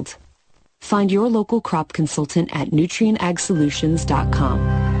field. Find your local crop consultant at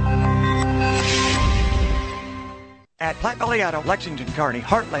nutrienagsolutions.com. At Platte Valley Auto, Lexington, Kearney,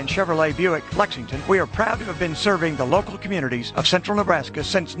 Heartland Chevrolet Buick, Lexington, we are proud to have been serving the local communities of central Nebraska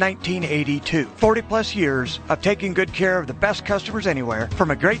since 1982. 40-plus years of taking good care of the best customers anywhere, from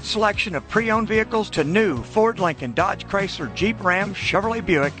a great selection of pre-owned vehicles to new Ford, Lincoln, Dodge, Chrysler, Jeep, Ram, Chevrolet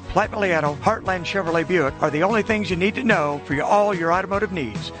Buick. Platte Valley Auto, Heartland Chevrolet Buick are the only things you need to know for all your automotive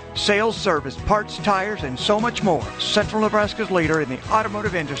needs. Sales, service, parts, tires, and so much more. Central Nebraska's leader in the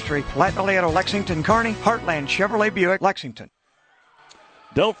automotive industry, Platte Valley Auto, Lexington, Kearney, Heartland Chevrolet Buick, Lexington.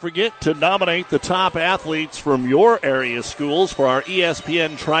 Don't forget to nominate the top athletes from your area schools for our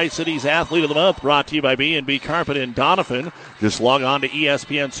ESPN Tri-Cities Athlete of the Month, brought to you by B&B Carpet in Doniphan. Just log on to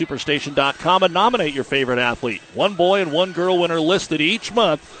ESPNSuperstation.com and nominate your favorite athlete. One boy and one girl winner listed each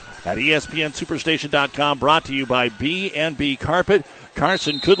month at ESPNSuperstation.com, brought to you by B&B Carpet.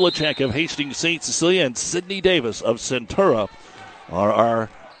 Carson Kudlacek of Hastings St. Cecilia and Sidney Davis of Centura are our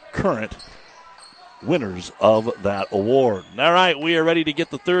current winners of that award. All right, we are ready to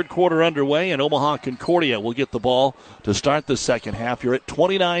get the third quarter underway, and Omaha Concordia will get the ball to start the second half. You're at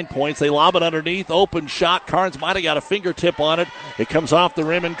 29 points. They lob it underneath. Open shot. Carnes might have got a fingertip on it. It comes off the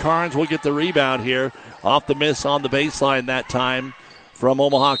rim, and Carnes will get the rebound here. Off the miss on the baseline that time from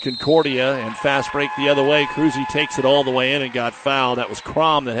Omaha Concordia, and fast break the other way. Cruzy takes it all the way in and got fouled. That was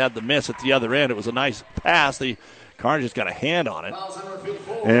Crom that had the miss at the other end. It was a nice pass. The Carnes just got a hand on it.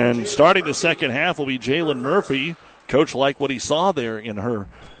 And starting the second half will be Jalen Murphy. Coach liked what he saw there in her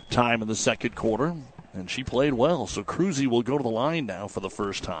time in the second quarter, and she played well. So Cruzy will go to the line now for the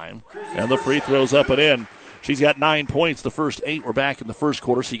first time. And the free throw's up and in. She's got 9 points. The first 8 were back in the first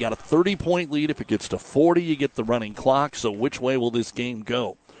quarter, so you got a 30-point lead. If it gets to 40, you get the running clock. So which way will this game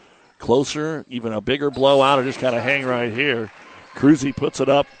go? Closer, even a bigger blowout, or just kind of hang right here. Cruzy puts it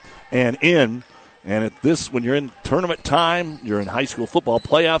up and in. And at this, when you're in tournament time, you're in high school football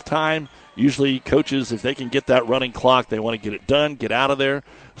playoff time, usually coaches, if they can get that running clock, they want to get it done, get out of there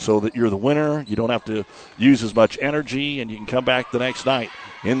so that you're the winner. You don't have to use as much energy, and you can come back the next night.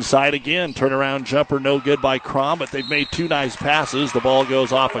 Inside again, turnaround jumper, no good by Crom, but they've made 2 nice passes. The ball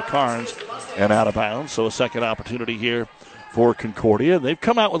goes off of Carnes and out of bounds, so a second opportunity here for Concordia. They've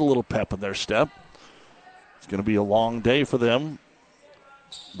come out with a little pep in their step. It's going to be a long day for them,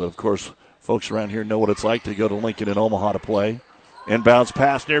 but of course, folks around here know what it's like to go to Lincoln and Omaha to play. Inbounds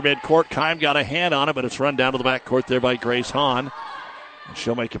pass near midcourt. Keim got a hand on it, but it's run down to the backcourt there by Grace Hahn. And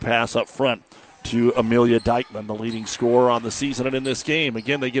she'll make a pass up front to Amelia Dykeman, the leading scorer on the season and in this game.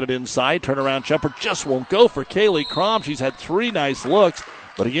 Again, they get it inside. Turnaround jumper just won't go for Kaylee Crom. She's had 3 nice looks,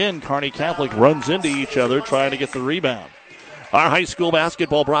 but again, Kearney Catholic runs into each other trying to get the rebound. Our high school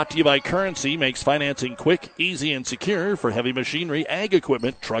basketball brought to you by Currency makes financing quick, easy, and secure for heavy machinery, ag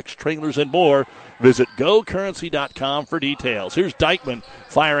equipment, trucks, trailers, and more. Visit GoCurrency.com for details. Here's Dykeman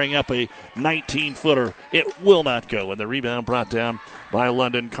firing up a 19-footer. It will not go, and the rebound brought down by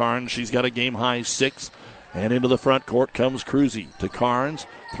London Carnes. She's got a game-high 6. And into the front court comes Cruzy to Carnes.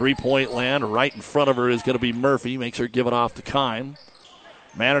 3-point land. Right in front of her is going to be Murphy. Makes her give it off to Keim.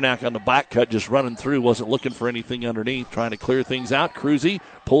 Mandernack on the back cut, just running through, wasn't looking for anything underneath, trying to clear things out. Cruzy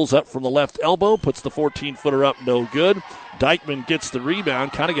pulls up from the left elbow, puts the 14-footer up, no good. Dykeman gets the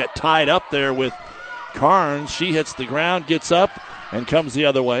rebound, kind of got tied up there with Carnes. She hits the ground, gets up, and comes the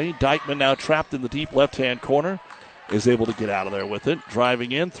other way. Dykeman now trapped in the deep left-hand corner, is able to get out of there with it.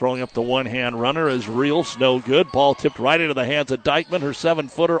 Driving in, throwing up the one-hand runner is Reels, no good. Ball tipped right into the hands of Dykeman. Her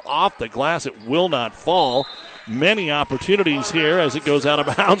 7-footer off the glass. It will not fall. Many opportunities here as it goes out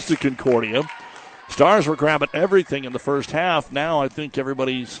of bounds to Concordia. Stars were grabbing everything in the first half. Now I think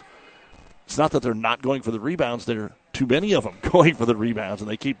everybody's It's not that they're not going for the rebounds. There are too many of them going for the rebounds, and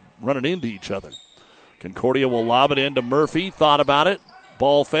they keep running into each other. Concordia will lob it into Murphy. Thought about it.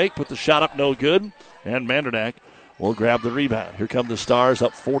 Ball fake. Put the shot up. No good. And Mandernack will grab the rebound. Here come the Stars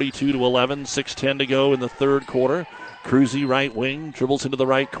up 42-11. 6:10 to go in the third quarter. Cruzy, right wing. Dribbles into the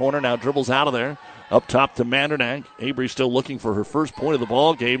right corner. Now dribbles out of there. Up top to Mandernack. Avery still looking for her first point of the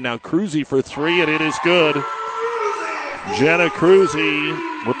ball game. Now Cruzy for three, and it is good. Jenna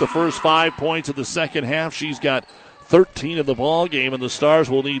Cruzy with the first 5 points of the second half. She's got 13 in the ball game, and the Stars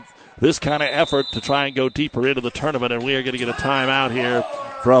will need this kind of effort to try and go deeper into the tournament, and we are going to get a timeout here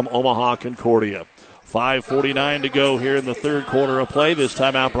from Omaha Concordia. 5:49 to go here in the third quarter of play. This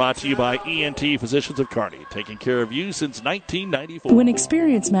timeout brought to you by ENT Physicians of Kearney, taking care of you since 1994. When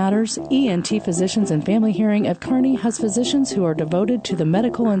experience matters, ENT Physicians and Family Hearing of Kearney has physicians who are devoted to the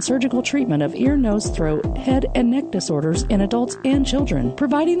medical and surgical treatment of ear, nose, throat, head, and neck disorders in adults and children,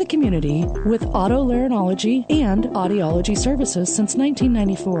 providing the community with otolaryngology and audiology services since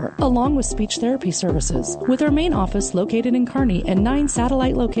 1994, along with speech therapy services. With our main office located in Kearney and 9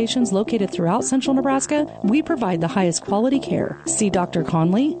 satellite locations located throughout central Nebraska, we provide the highest quality care. See Dr.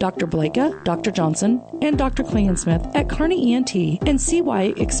 Conley, Dr. Blaka, Dr. Johnson, and Dr. Klingensmith at Kearney ENT and see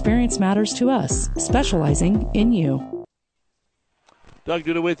why experience matters to us, specializing in you. Doug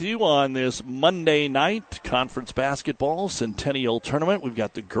Duda with you on this Monday night conference basketball Centennial Tournament. We've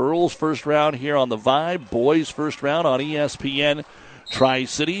got the girls' first round here on the Vibe, boys' first round on ESPN.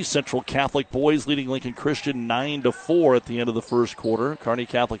 Tri-City, Central Catholic boys leading Lincoln Christian 9-4 at the end of the first quarter. Kearney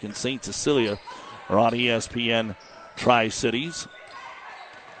Catholic and St. Cecilia are on ESPN Tri-Cities.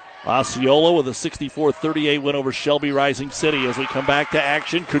 Osceola with a 64-38 win over Shelby Rising City. As we come back to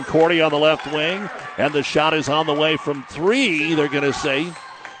action, Concordia on the left wing, and the shot is on the way from three, they're going to say,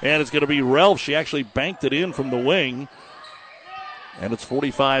 and it's going to be Relf. She actually banked it in from the wing, and it's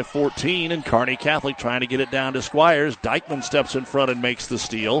 45-14, and Kearney Catholic trying to get it down to Squires. Dykeman steps in front and makes the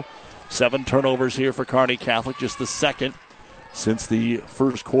steal. 7 turnovers here for Kearney Catholic, just the second since the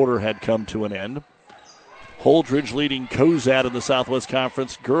first quarter had come to an end. Holdridge leading Cozad in the Southwest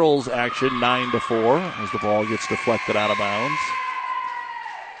Conference girls action 9-4 as the ball gets deflected out of bounds.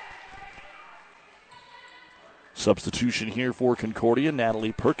 Substitution here for Concordia.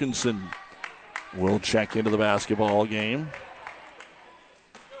 Natalie Perkinson will check into the basketball game.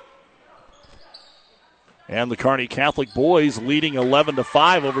 And the Kearney Catholic boys leading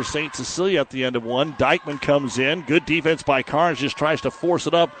 11-5 over St. Cecilia at the end of one. Dykeman comes in. Good defense by Carnes. Just tries to force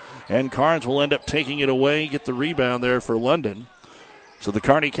it up. And Carnes will end up taking it away. Get the rebound there for London. So the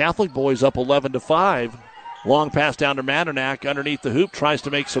Kearney Catholic boys up 11-5. Long pass down to Mandernack. Underneath the hoop. Tries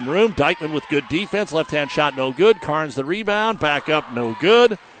to make some room. Dykeman with good defense. Left-hand shot no good. Carnes the rebound. Back up no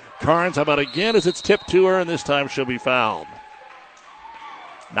good. Carnes, how about again as it's tipped to her. And this time she'll be fouled.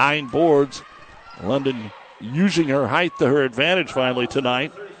 9 boards. London using her height to her advantage finally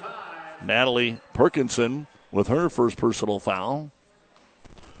tonight. Natalie Perkinson with her first personal foul.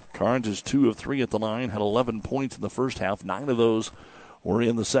 Carnes is 2 of 3 at the line, had 11 points in the first half. 9 of those were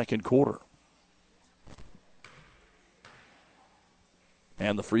in the second quarter.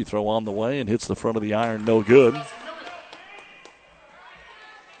 And the free throw on the way and hits the front of the iron, no good.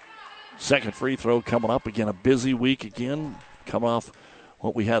 Second free throw coming up. Again, a busy week again. Come off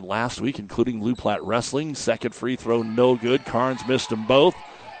what we had last week, including Lou Platte Wrestling. Second free throw, no good. Carnes missed them both.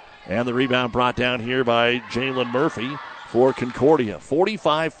 And the rebound brought down here by Jalen Murphy for Concordia.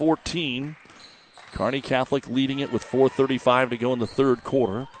 45-14. Kearney Catholic leading it with 4:35 to go in the third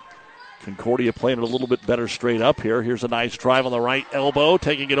quarter. Concordia playing it a little bit better straight up here. Here's a nice drive on the right elbow,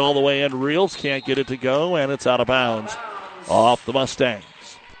 taking it all the way in. Reels can't get it to go, and it's out of bounds off the Mustangs.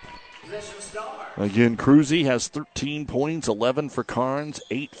 Again, Cruzy has 13 points, 11 for Carnes,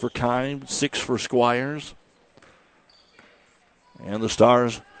 8 for Kime, 6 for Squires. And the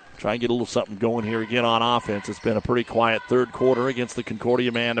Stars try and get a little something going here again on offense. It's been a pretty quiet third quarter against the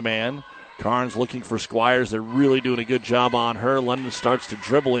Concordia man-to-man. Carnes looking for Squires. They're really doing a good job on her. London starts to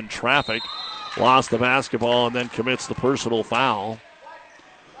dribble in traffic. Lost the basketball and then commits the personal foul.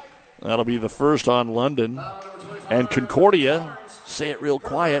 That'll be the first on London. And Concordia, say it real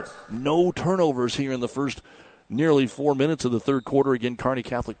quiet, no turnovers here in the first nearly 4 minutes of the third quarter. Again, Kearney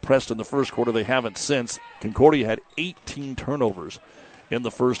Catholic pressed in the first quarter. They haven't since. Concordia had 18 turnovers in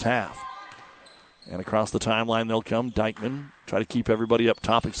the first half. And across the timeline they'll come. Dykeman try to keep everybody up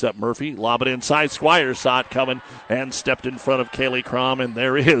top except Murphy. Lob it inside. Squires saw it coming and stepped in front of Kaylee Crom, and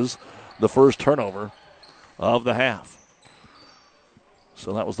there is the first turnover of the half.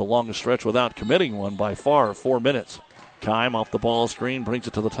 So that was the longest stretch without committing one by far, 4 minutes. Kime off the ball screen, brings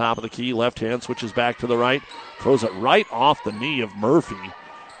it to the top of the key. Left hand switches back to the right. Throws it right off the knee of Murphy.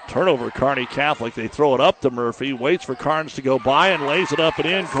 Turnover, Kearney Catholic. They throw it up to Murphy, waits for Carnes to go by and lays it up and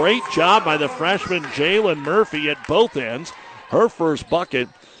in. Great job by the freshman Jalen Murphy at both ends. Her first bucket.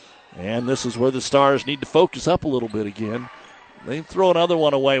 And this is where the Stars need to focus up a little bit again. They throw another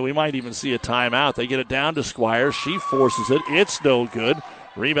one away. We might even see a timeout. They get it down to Squires. She forces it. It's no good.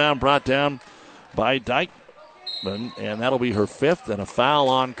 Rebound brought down by Dykeman, and that'll be her fifth, and a foul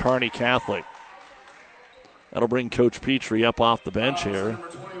on Kearney Catholic. That'll bring Coach Petrie up off the bench here.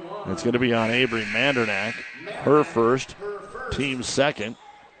 It's going to be on Avery Mandernack. Her first, team second.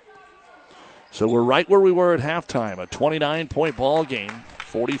 So we're right where we were at halftime. A 29-point ball game,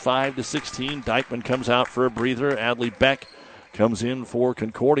 45-16. Dykeman comes out for a breather. Adley Beck comes in for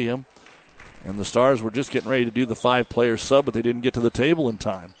Concordia. And the Stars were just getting ready to do the 5-player sub, but they didn't get to the table in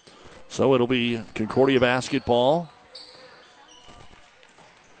time. So it'll be Concordia basketball.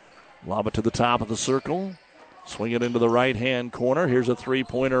 Lob it to the top of the circle. Swing it into the right-hand corner. Here's a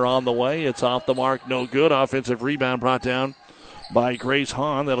three-pointer on the way. It's off the mark, no good. Offensive rebound brought down by Grace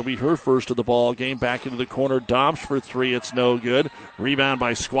Hahn. That'll be her first of the ball game. Back into the corner. Dobbs for three. It's no good. Rebound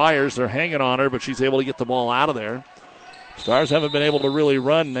by Squires. They're hanging on her, but she's able to get the ball out of there. Stars haven't been able to really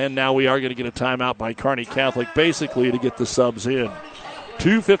run, and now we are going to get a timeout by Kearney Catholic, basically to get the subs in.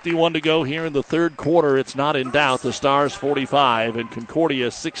 2:51 to go here in the third quarter. It's not in doubt. The Stars 45 and Concordia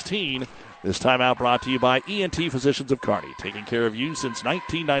 16. This timeout brought to you by ENT Physicians of Kearney, taking care of you since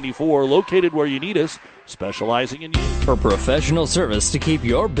 1994, located where you need us, specializing in you. For professional service to keep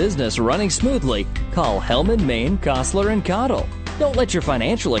your business running smoothly, call Hellman, Maine, Kostler, and Cottle. Don't let your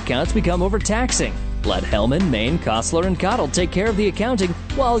financial accounts become overtaxing. Let Hellman, Maine, Kostler, and Cottle take care of the accounting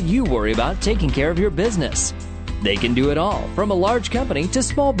while you worry about taking care of your business. They can do it all, from a large company to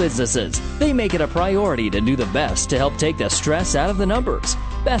small businesses. They make it a priority to do the best to help take the stress out of the numbers.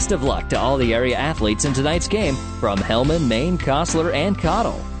 Best of luck to all the area athletes in tonight's game from Hellman, Maine, Kostler, and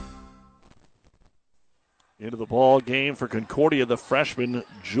Cottle. Into the ball game for Concordia, the freshman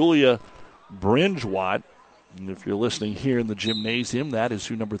Julia Brinjwat. And if you're listening here in the gymnasium, that is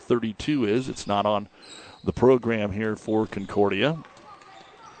who number 32 is. It's not on the program here for Concordia.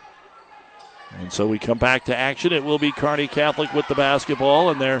 And so we come back to action. It will be Kearney Catholic with the basketball,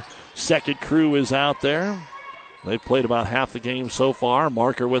 and their second crew is out there. They've played about half the game so far.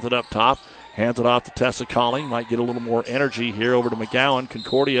 Marker with it up top. Hands it off to Tessa Colling. Might get a little more energy here over to McGowan.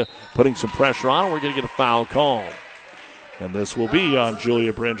 Concordia putting some pressure on. We're going to get a foul call. And this will be on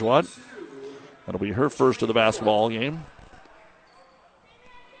Julia Brinjwat. That'll be her first of the basketball game.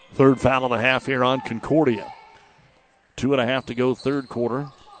 Third foul of the half here on Concordia. 2.5 to go third quarter.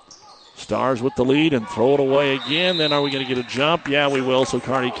 Stars with the lead and throw it away again. Then are we going to get a jump? Yeah, we will. So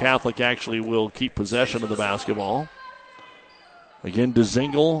Kearney Catholic actually will keep possession of the basketball. Again,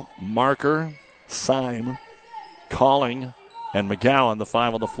 DeZingle, Marker, Syme, Calling, and McGowan, the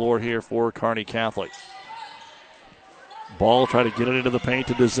five on the floor here for Kearney Catholic. Ball, try to get it into the paint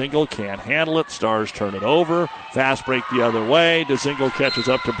to DeZingle. Can't handle it. Stars turn it over. Fast break the other way. DeZingle catches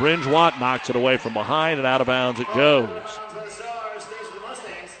up to Brinjwat, knocks it away from behind, and out of bounds it goes.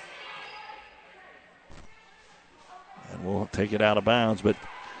 And we'll take it out of bounds, but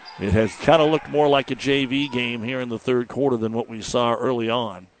it has kind of looked more like a JV game here in the third quarter than what we saw early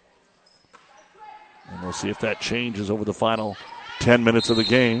on. And we'll see if that changes over the final 10 minutes of the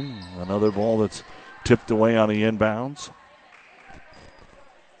game. Another ball that's tipped away on the inbounds.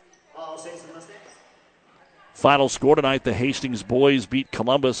 Final score tonight, the Hastings boys beat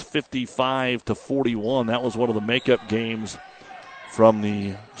Columbus 55-41. That was one of the makeup games from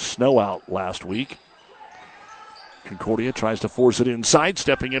the snow out last week. Concordia tries to force it inside.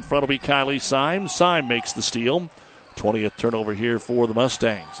 Stepping in front will be Kylie Syme. Syme makes the steal. 20th turnover here for the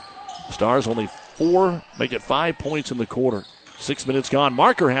Mustangs. Stars only make it 5 points in the quarter. 6 minutes gone.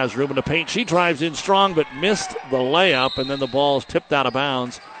 Marker has room in the paint. She drives in strong but missed the layup, and then the ball is tipped out of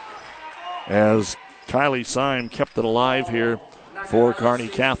bounds as Kylie Syme kept it alive here for Kearney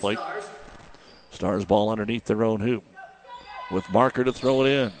Catholic. Stars ball underneath their own hoop with Marker to throw it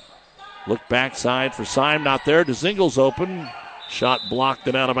in. Look backside for Syme, not there. DeZingle's open. Shot blocked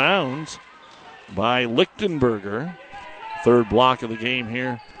and out of bounds by Lichtenberger. Third block of the game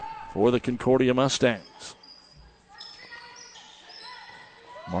here for the Concordia Mustangs.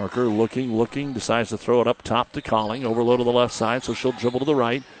 Marker looking, decides to throw it up top to Calling. Overload to the left side, so she'll dribble to the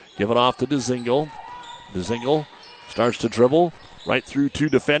right. Give it off to DeZingle. DeZingle starts to dribble right through two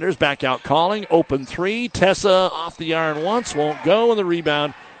defenders. Back out Calling. Open three. Tessa off the iron once. Won't go. And the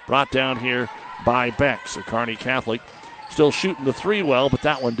rebound brought down here by Beck. So Kearney Catholic still shooting the three well, but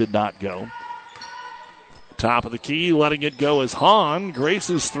that one did not go. Top of the key, letting it go is Hahn.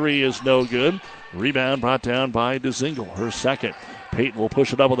 Grace's three is no good. Rebound brought down by DeZingle, her second. Peyton will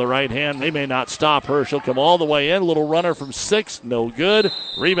push it up with the right hand. They may not stop her. She'll come all the way in. Little runner from 6. No good.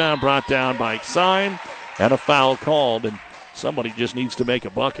 Rebound brought down by Syme. And a foul called. And somebody just needs to make a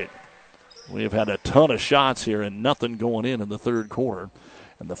bucket. We have had a ton of shots here and nothing going in the third quarter.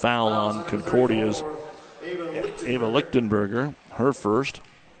 And the foul on Concordia's Ava Lichtenberger, her first,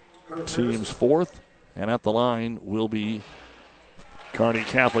 team's fourth. And at the line will be Kearney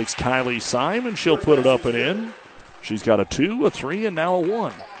Catholic's Kylie Syme, and she'll put it up and in. She's got a 2, a 3, and now a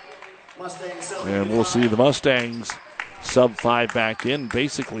 1. And we'll see the Mustangs sub 5 back in.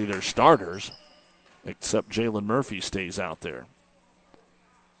 Basically, they're starters, except Jalen Murphy stays out there.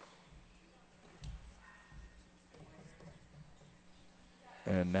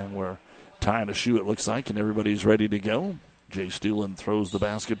 And now we're tying a shoe, it looks like, and everybody's ready to go. Jay Stuhlin throws the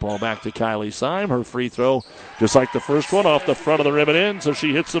basketball back to Kylie Syme. Her free throw, just like the first one, off the front of the ribbon in, so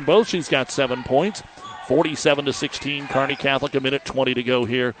she hits them both. She's got 7 points. 47-16, Kearney Catholic, 1:20 to go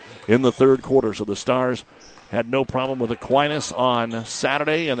here in the third quarter. So the Stars had no problem with Aquinas on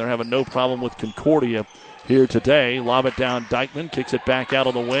Saturday, and they're having no problem with Concordia here today. Lob it down, Dykeman kicks it back out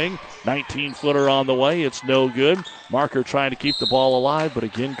on the wing. 19-footer on the way. It's no good. Marker trying to keep the ball alive, but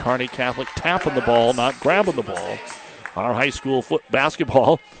again, Kearney Catholic tapping the ball, not grabbing the ball. Our high school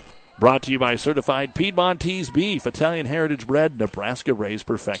basketball brought to you by Certified Piedmontese Beef, Italian Heritage Bread, Nebraska-raised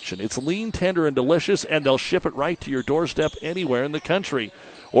perfection. It's lean, tender, and delicious, and they'll ship it right to your doorstep anywhere in the country.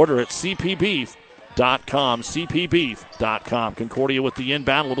 Order at cpbeef.com, cpbeef.com. Concordia with the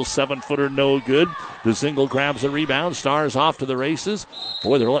inbound, little 7-footer, no good. The single grabs the rebound. Stars off to the races.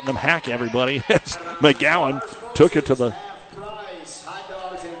 Boy, they're letting them hack everybody. McGowan took it to the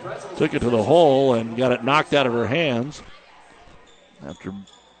hole and got it knocked out of her hands after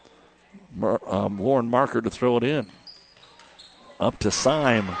Lauren Marker to throw it in. Up to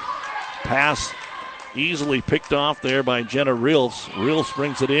Syme. Pass easily picked off there by Jenna Reels. Reels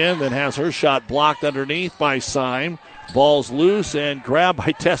brings it in, then has her shot blocked underneath by Syme. Ball's loose and grabbed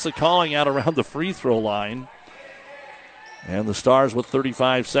by Tessa Calling out around the free throw line. And the Stars with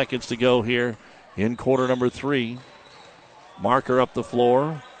 35 seconds to go here in quarter number 3. Marker up the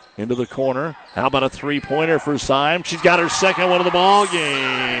floor. Into the corner. How about a three-pointer for Syme? She's got her second one of the ball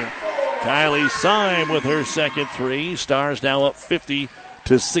game. Kylie Syme with her second three. Stars now up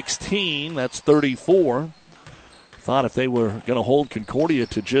 50-16. That's 34. Thought if they were going to hold Concordia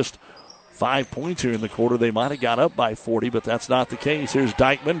to just 5 points here in the quarter, they might have got up by 40, but that's not the case. Here's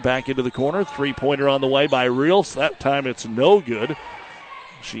Dykeman back into the corner. Three-pointer on the way by Reels. That time it's no good.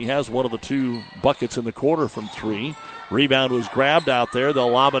 She has one of the 2 buckets in the quarter from 3. Rebound was grabbed out there.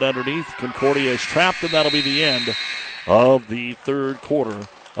 They'll lob it underneath. Concordia is trapped, and that'll be the end of the third quarter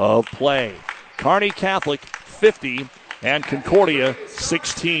of play. Kearney Catholic 50 and Concordia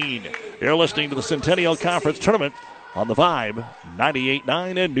 16. You're listening to the Centennial Conference Tournament on the Vibe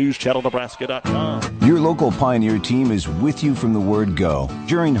 98.9 and NewsChannelNebraska.com. Your local Pioneer team is with you from the word go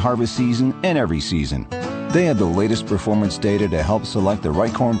during harvest season and every season. They have the latest performance data to help select the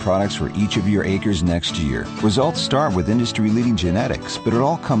right corn products for each of your acres next year. Results start with industry-leading genetics, but it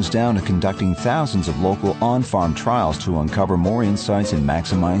all comes down to conducting thousands of local on-farm trials to uncover more insights and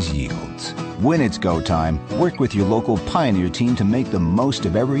maximize yields. When it's go time, work with your local Pioneer team to make the most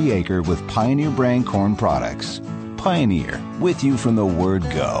of every acre with Pioneer brand corn products. Pioneer, with you from the word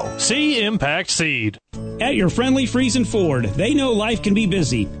go. See Impact Seed. At your friendly Friesen Ford, they know life can be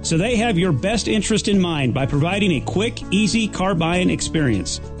busy, so they have your best interest in mind by providing a quick, easy car buying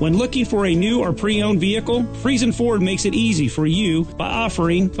experience. When looking for a new or pre-owned vehicle, Friesen Ford makes it easy for you by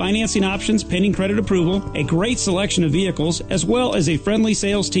offering financing options pending credit approval, a great selection of vehicles, as well as a friendly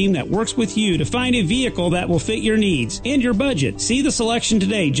sales team that works with you to find a vehicle that will fit your needs and your budget. See the selection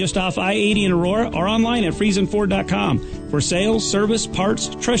today just off I-80 in Aurora or online at FriesenFord.com. For sales, service, parts,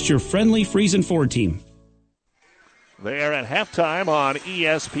 trust your friendly Friesen Ford team. They are at halftime on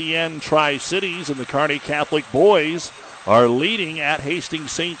ESPN Tri-Cities, and the Kearney Catholic boys are leading at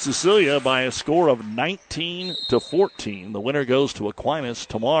Hastings St. Cecilia by a score of 19-14. The winner goes to Aquinas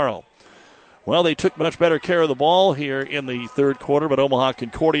tomorrow. Well, they took much better care of the ball here in the third quarter, but Omaha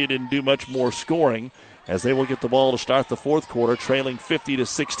Concordia didn't do much more scoring as they will get the ball to start the fourth quarter, trailing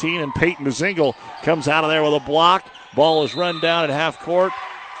 50-16, and Peyton Mazingle comes out of there with a block. Ball is run down at half court,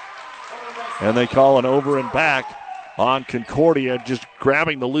 and they call an over and back on Concordia. Just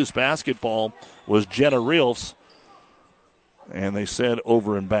grabbing the loose basketball was Jenna Reels, and they said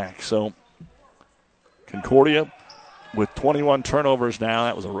over and back. So Concordia with 21 turnovers now.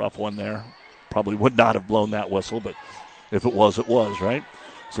 That was a rough one there. Probably would not have blown that whistle, but if it was, it was, right?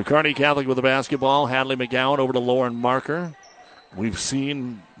 So Kearney Catholic with the basketball. Hadley McGowan over to Lauren Marker. We've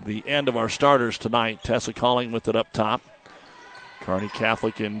seen the end of our starters tonight. Tessa Calling with it up top. Kearney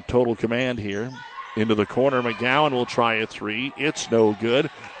Catholic in total command here. Into the corner, McGowan will try a three. It's no good.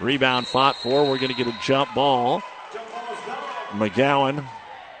 Rebound fought for. We're going to get a jump ball. McGowan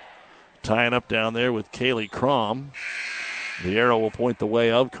tying up down there with Kaylee Crom. The arrow will point the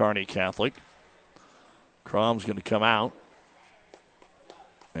way of Kearney Catholic. Crom's going to come out.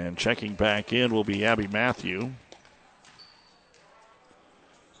 And checking back in will be Abby Matthew.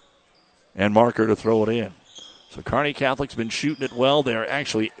 And Marker to throw it in. So Kearney Catholic's been shooting it well. They're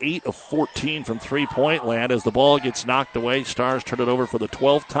actually 8 of 14 from three-point land. As the ball gets knocked away, Stars turn it over for the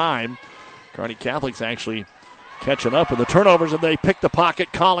 12th time. Kearney Catholic's actually catching up in the turnovers, and they pick the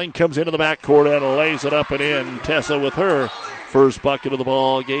pocket. Colling comes into the backcourt and lays it up and in. Tessa with her first bucket of the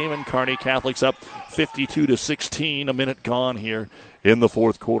ball game, and Kearney Catholic's up 52-16. A minute gone here in the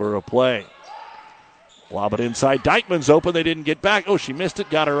fourth quarter of play. Lob it inside. Dykeman's open. They didn't get back. Oh, she missed it.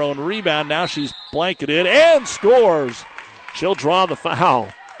 Got her own rebound. Now she's blanketed and scores. She'll draw the foul.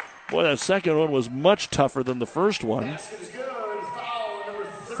 Boy, that second one was much tougher than the first one.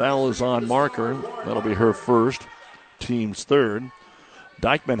 Foul is on Marker. That'll be her first. Team's third.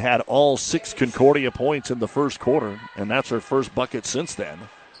 Dykeman had all 6 Concordia points in the first quarter, and that's her first bucket since then.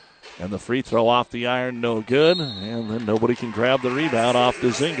 And the free throw off the iron, no good. And then nobody can grab the rebound off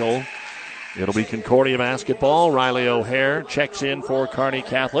DeZingle. It'll be Concordia basketball. Riley O'Hare checks in for Kearney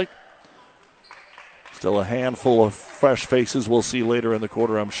Catholic. Still a handful of fresh faces we'll see later in the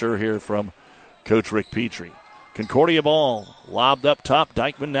quarter, I'm sure, here from Coach Rick Petrie. Concordia ball lobbed up top.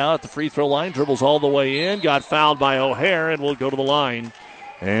 Dykeman now at the free throw line. Dribbles all the way in. Got fouled by O'Hare and will go to the line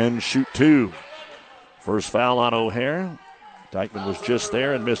and shoot 2. First foul on O'Hare. Dykeman was just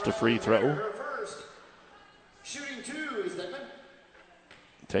there and missed a free throw.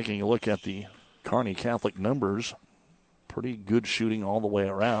 Taking a look at the Kearney Catholic numbers, pretty good shooting all the way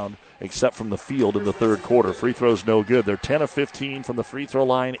around, except from the field in the third quarter. Free throws no good. They're 10 of 15 from the free throw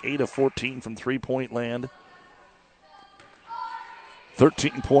line, 8 of 14 from three-point land.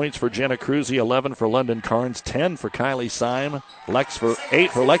 13 points for Jenna Cruzy, 11 for London Carnes, 10 for Kylie Syme, 8 for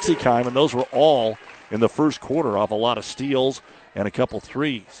Lexi Kime, and those were all in the first quarter off a lot of steals and a couple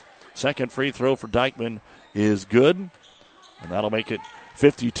threes. Second free throw for Dykeman is good, and that'll make it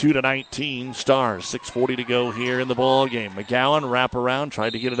 52-19, Stars. 6:40 to go here in the ball game. McGowan wrap around,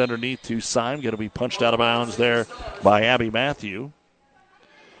 tried to get it underneath to Syme. Going to be punched out of bounds there by Abby Matthew.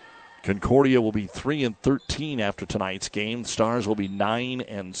 Concordia will be 3-13 after tonight's game. Stars will be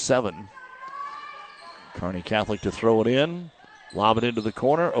 9-7. Kearney Catholic to throw it in. Lob it into the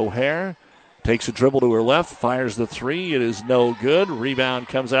corner. O'Hare takes a dribble to her left, fires the three. It is no good. Rebound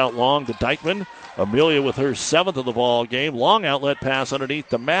comes out long to Dykeman. Amelia with her 7th of the ball game. Long outlet pass underneath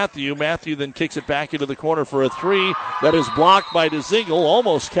to Matthew. Matthew then kicks it back into the corner for a three. That is blocked by DeZingle.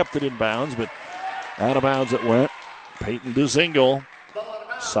 Almost kept it in bounds, but out of bounds it went. Peyton DeZingle,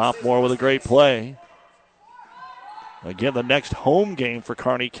 sophomore, with a great play. Again, the next home game for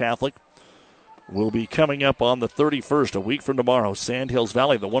Kearney Catholic will be coming up on the 31st, a week from tomorrow. Sandhills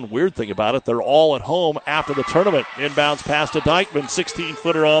Valley. The one weird thing about it, they're all at home after the tournament. Inbounds pass to Dykeman.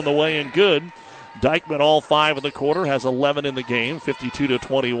 16-footer on the way and good. Dykeman all 5 in the quarter, has 11 in the game,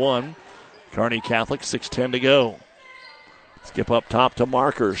 52-21. Kearney Catholic, 6:10 to go. Skip up top to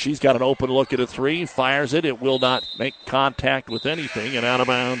Marker. She's got an open look at a three, fires it. It will not make contact with anything, and out of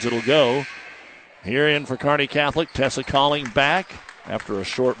bounds it'll go. Here in for Kearney Catholic, Tessa Colling back after a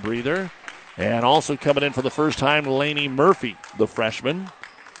short breather. And also coming in for the first time, Lainey Murphy, the freshman.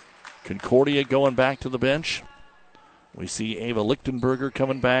 Concordia going back to the bench. We see Ava Lichtenberger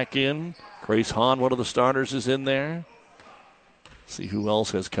coming back in. Grace Hahn, one of the starters, is in there. See who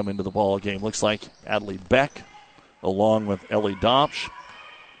else has come into the ball game. Looks like Adley Beck, along with Ellie Dopsch,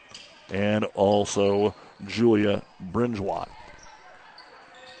 and also Julia Brinjwat.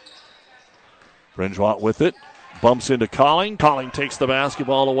 Brinjwat with it. Bumps into Colling. Colling takes the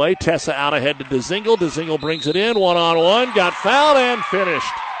basketball away. Tessa out ahead to DeZingle. DeZingle brings it in. One-on-one. Got fouled and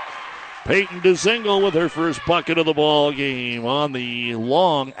finished. Peyton DeZingle with her first bucket of the ball game on the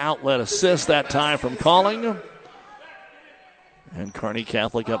long outlet assist, that time from Colling. And Kearney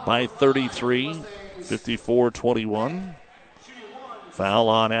Catholic up by 33, 54-21. Foul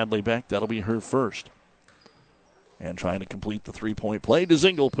on Adley Beck. That'll be her first. And trying to complete the three-point play.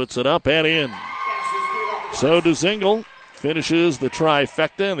 DeZingle puts it up and in. So DeZingle finishes the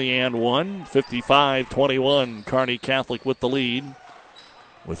trifecta in the and one. 55-21. Kearney Catholic with the lead,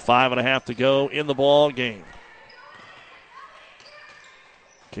 with 5.5 to go in the ball game.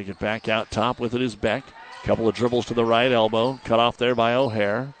 Kick it back out top with it is Beck. Couple of dribbles to the right elbow. Cut off there by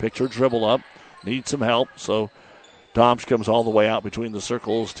O'Hare. Picture dribble up. Needs some help. So Domsch comes all the way out between the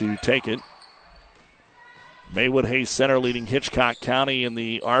circles to take it. Maywood Hayes Center leading Hitchcock County in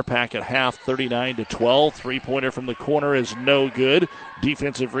the RPAC at half, 39-12. Three-pointer from the corner is no good.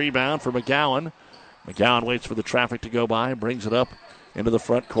 Defensive rebound for McGowan. McGowan waits for the traffic to go by, brings it up into the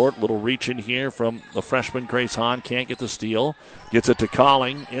front court. Little reach in here from the freshman Grace Hahn. Can't get the steal. Gets it to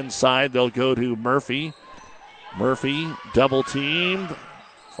Calling. Inside they'll go to Murphy. Murphy double teamed.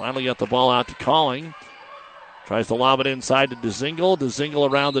 Finally got the ball out to Calling. Tries to lob it inside to DeZingle. DeZingle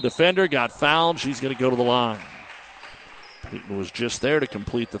around the defender. Got fouled. She's going to go to the line. Peyton was just there to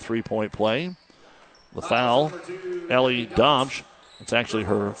complete the three-point play. The foul, Ellie Domsch. It's actually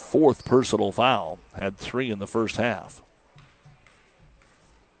her fourth personal foul. Had 3 in the first half.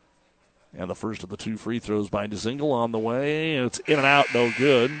 And the first of the 2 free throws by DeZingle on the way. It's in and out, no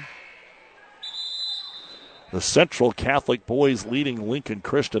good. The Central Catholic boys leading Lincoln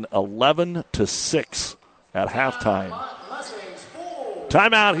Christian 11-6 at halftime.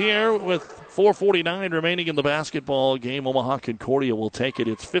 Timeout here with 4:49 remaining in the basketball game. Omaha Concordia will take it.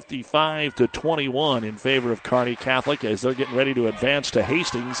 It's 55-21 in favor of Kearney Catholic as they're getting ready to advance to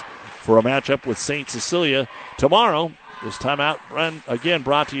Hastings for a matchup with St. Cecilia tomorrow. This timeout run again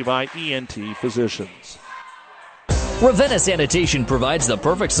brought to you by ENT Physicians. Ravenna Sanitation provides the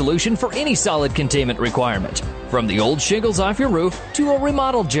perfect solution for any solid containment requirement. From the old shingles off your roof to a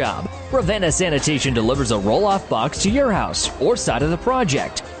remodel job, Ravenna Sanitation delivers a roll-off box to your house or side of the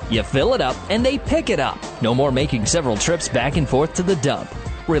project. You fill it up and they pick it up. No more making several trips back and forth to the dump.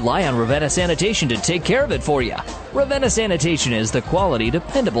 Rely on Ravenna Sanitation to take care of it for you. Ravenna Sanitation is the quality,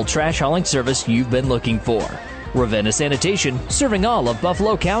 dependable trash hauling service you've been looking for. Ravenna Sanitation, serving all of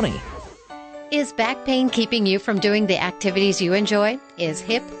Buffalo County. Is back pain keeping you from doing the activities you enjoy? Is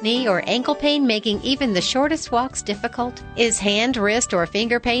hip, knee, or ankle pain making even the shortest walks difficult? Is hand, wrist, or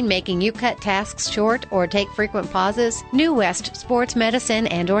finger pain making you cut tasks short or take frequent pauses? New West Sports Medicine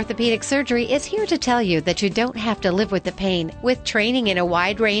and Orthopedic Surgery is here to tell you that you don't have to live with the pain. With training in a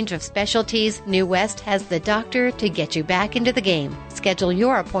wide range of specialties, New West has the doctor to get you back into the game. Schedule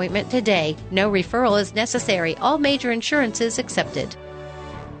your appointment today. No referral is necessary. All major insurances accepted.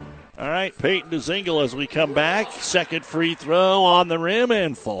 All right, Peyton DeZingle as we come back. Second free throw on the rim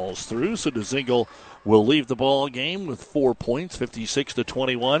and falls through. So DeZingle will leave the ball game with 4 points,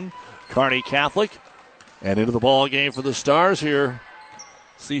 56-21. Kearney Catholic. And into the ball game for the Stars here.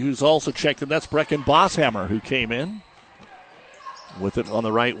 See who's also checked in. That's Brecken Bosshammer who came in. With it on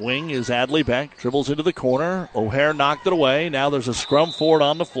the right wing is Adley Beck. Dribbles into the corner. O'Hare knocked it away. Now there's a scrum forward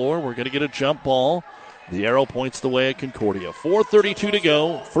on the floor. We're going to get a jump ball. The arrow points the way at Concordia. 4:32 to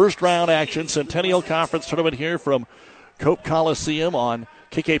go. First round action. Centennial Conference Tournament here from Cope Coliseum on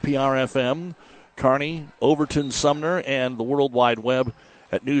KKPR-FM. Kearney, Overton, Sumner, and the World Wide Web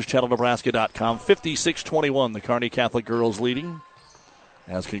at newschannelnebraska.com. 56-21, the Kearney Catholic girls leading.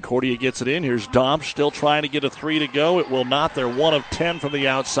 As Concordia gets it in, here's Domsch still trying to get a 3 to go. It will not. They're 1 of 10 from the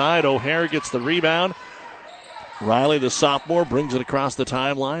outside. O'Hare gets the rebound. Riley, the sophomore, brings it across the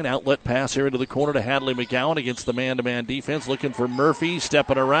timeline. Outlet pass here into the corner to Hadley McGowan against the man-to-man defense. Looking for Murphy,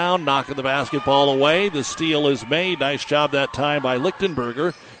 stepping around, knocking the basketball away. The steal is made. Nice job that time by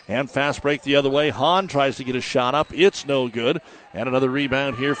Lichtenberger. And fast break the other way. Hahn tries to get a shot up. It's no good. And another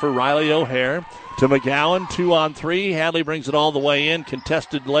rebound here for Riley O'Hare. To McGowan, 2 on 3. Hadley brings it all the way in.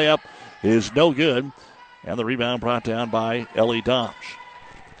 Contested layup is no good. And the rebound brought down by Ellie Domsch.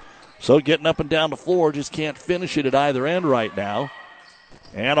 So getting up and down the floor, just can't finish it at either end right now.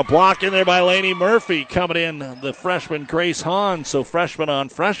 And a block in there by Lainey Murphy coming in, the freshman Grace Hahn. So freshman on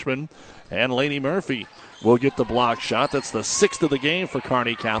freshman. And Lainey Murphy will get the block shot. That's the 6th of the game for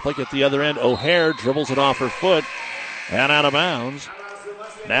Kearney Catholic. At the other end, O'Hare dribbles it off her foot and out of bounds.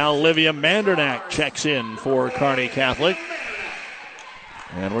 Now Olivia Mandernack checks in for Kearney Catholic.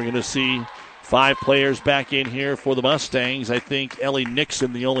 And we're going to see 5 players back in here for the Mustangs. I think Ellie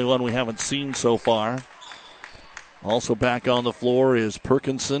Nixon, the only one we haven't seen so far. Also back on the floor is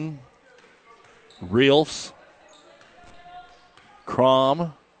Perkinson, Reelfs,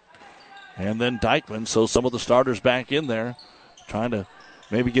 Crom, and then Dykeman. So some of the starters back in there trying to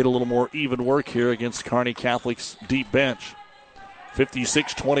maybe get a little more even work here against Kearney Catholic's deep bench.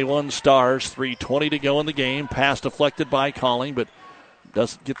 56-21 Stars, 3:20 to go in the game. Pass deflected by Calling, but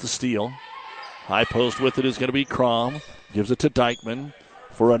doesn't get the steal. High post with it is going to be Crom. Gives it to Dykeman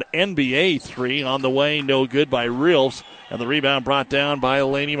for an NBA 3 on the way. No good by Reelfs. And the rebound brought down by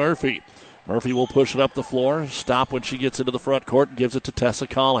Lainey Murphy. Murphy will push it up the floor. Stop when she gets into the front court and gives it to Tessa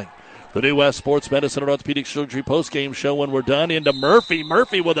Calling. The New West Sports Medicine and Orthopedic Surgery postgame show when we're done. Into Murphy.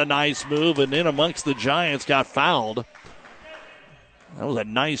 Murphy with a nice move, and in amongst the Giants got fouled. That was a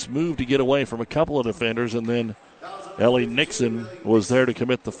nice move to get away from a couple of defenders, and then Ellie Nixon was there to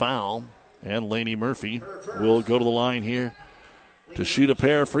commit the foul. And Laney Murphy will go to the line here to shoot a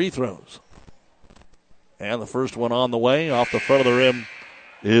pair of free throws. And the first one on the way off the front of the rim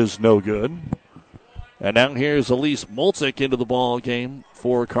is no good. And now here's Elise Moltzik into the ball game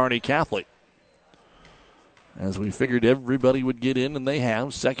for Kearney Catholic. As we figured everybody would get in, and they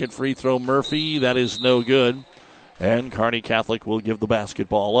have. Second free throw, Murphy. That is no good. And Kearney Catholic will give the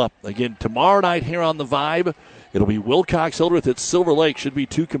basketball up. Again, tomorrow night here on the Vibe, it'll be Wilcox-Hildreth at Silver Lake. Should be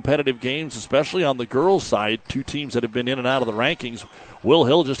two competitive games, especially on the girls' side. Two teams that have been in and out of the rankings. Will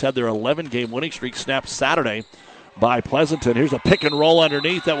Hill just had their 11-game winning streak snapped Saturday by Pleasanton. Here's a pick and roll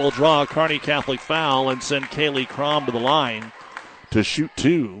underneath that will draw a Kearney Catholic foul and send Kaylee Crom to the line to shoot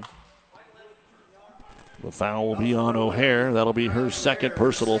two. The foul will be on O'Hare. That'll be her second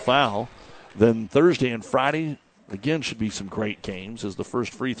personal foul. Then Thursday and Friday, again, should be some great games as the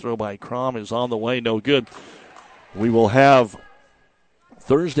first free throw by Crom is on the way. No good. We will have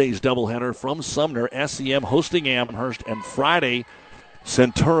Thursday's doubleheader from Sumner, SEM hosting Amherst, and Friday,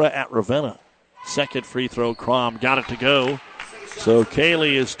 Centura at Ravenna. Second free throw, Crom got it to go. So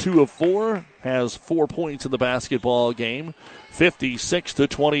Kaylee is 2 of 4, has 4 points in the basketball game,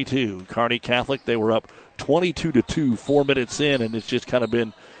 56-22. Kearney Catholic, they were up 22-2, 4 minutes in, and it's just kind of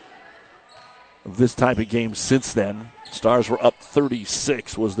been this type of game since then. Stars were up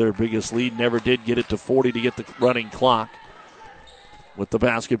 36 was their biggest lead. Never did get it to 40 to get the running clock. With the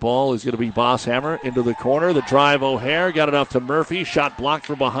basketball is going to be Bosshammer into the corner. The drive, O'Hare got it off to Murphy. Shot blocked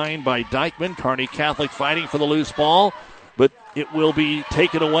from behind by Dykeman. Kearney Catholic fighting for the loose ball, but it will be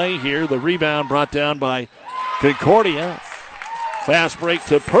taken away here. The rebound brought down by Concordia. Fast break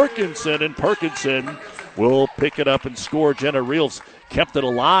to Perkinson, and Perkinson will pick it up and score. Jenna Reels kept it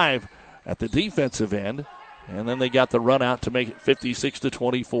alive at the defensive end, and then they got the run out to make it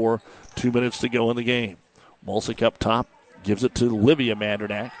 56-24. 2 minutes to go in the game. Mulsick up top. Gives it to Livia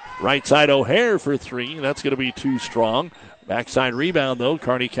Mandernack. Right side O'Hare for three. That's going to be too strong. Backside rebound, though.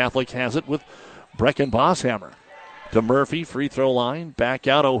 Kearney Catholic has it with Brecken Bosshammer. To Murphy, free throw line. Back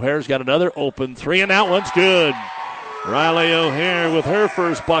out. O'Hare's got another open three, and that one's good. Riley O'Hare with her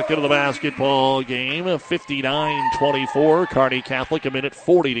first bucket of the basketball game. 59-24. Kearney Catholic,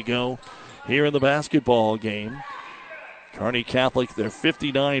 1:40 to go here in the basketball game. Kearney Catholic, their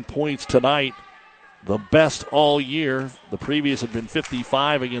 59 points tonight. The best all year. The previous had been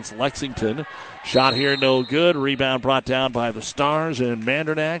 55 against Lexington. Shot here, no good. Rebound brought down by the Stars and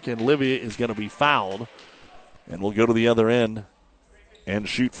Mandernack, and Livia is going to be fouled. And we'll go to the other end and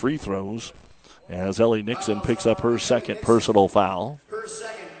shoot free throws as Ellie Nixon picks up her second personal foul.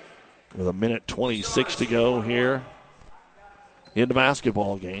 With 1:26 to go here in the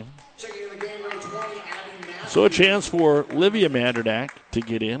basketball game. So a chance for Livia Mandernack to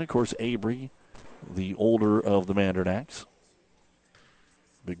get in. Of course, Avery, the older of the Mandernacks.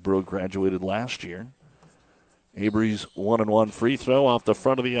 Big Bro graduated last year. Avery's 1-and-1 free throw off the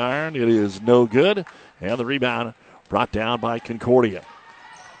front of the iron. It is no good. And the rebound brought down by Concordia.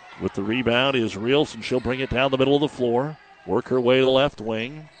 With the rebound is Reels, and she'll bring it down the middle of the floor. Work her way to the left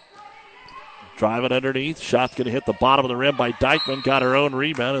wing. Driving underneath. Shot's going to hit the bottom of the rim by Dykeman. Got her own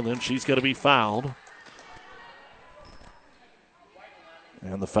rebound, and then she's going to be fouled.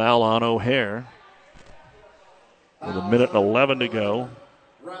 And the foul on O'Hare. With 1:11 to go.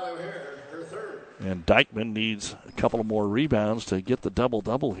 And Dykeman needs a couple of more rebounds to get the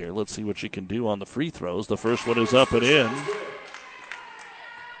double-double here. Let's see what she can do on the free throws. The first one is up and in.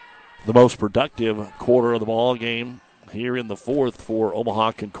 The most productive quarter of the ball game here in the fourth for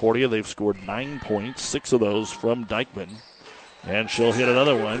Omaha Concordia. They've scored 9 points, 6 of those from Dykeman. And she'll hit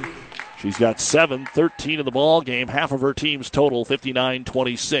another one. She's got 7, 13 in the ball game. Half of her team's total,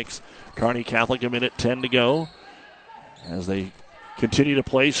 59-26. Kearney Catholic, 1:10 to go. As they continue to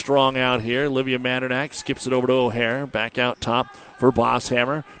play strong out here, Livia Mandernack skips it over to O'Hare. Back out top for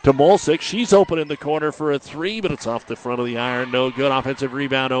Bosshammer. To Molsick. She's open in the corner for a three, but it's off the front of the iron. No good. Offensive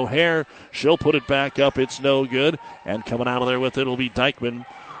rebound, O'Hare. She'll put it back up. It's no good. And coming out of there with it will be Dykeman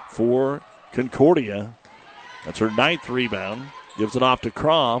for Concordia. That's her 9th rebound. Gives it off to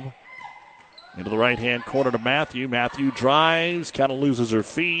Crom. Into the right-hand corner to Matthew. Matthew drives, kind of loses her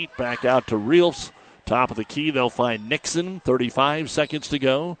feet. Back out to Reels. Top of the key, they'll find Nixon. 35 seconds to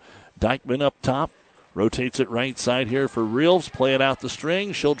go. Dykeman up top. Rotates it right side here for Reels. Play it out the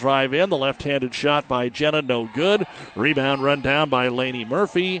string. She'll drive in. The left-handed shot by Jenna, no good. Rebound run down by Laney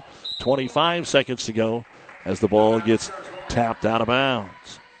Murphy. 25 seconds to go as the ball gets tapped out of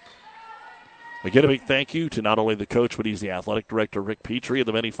bounds. Again, a big thank you to not only the coach, but he's the athletic director, Rick Petrie, and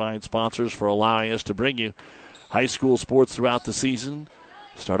the many fine sponsors for allowing us to bring you high school sports throughout the season.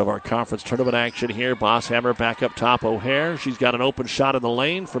 Start of our conference tournament action here. Bosshammer back up top. O'Hare. She's got an open shot in the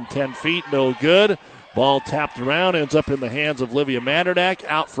lane from 10 feet. No good. Ball tapped around. Ends up in the hands of Livia Mandernack.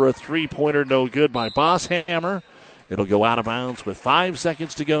 Out for a three-pointer. No good by Bosshammer. It'll go out of bounds with 5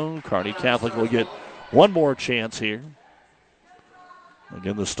 seconds to go. Kearney Catholic will get one more chance here.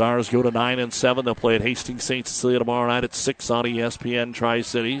 Again, the Stars go to 9-7. They'll play at Hastings St. Cecilia tomorrow night at 6 on ESPN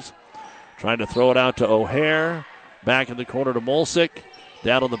Tri-Cities. Trying to throw it out to O'Hare. Back in the corner to Mulsick.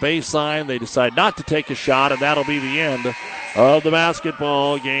 Down on the baseline, they decide not to take a shot, and that'll be the end of the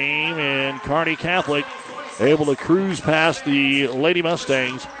basketball game. And Kearney Catholic able to cruise past the Lady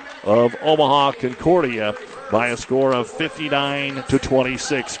Mustangs of Omaha Concordia by a score of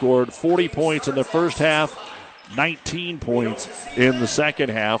 59-26. Scored 40 points in the first half, 19 points in the second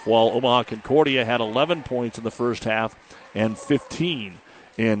half, while Omaha Concordia had 11 points in the first half and 15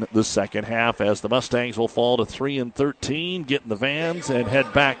 in the second half, as the Mustangs will fall to 3-13, get in the vans and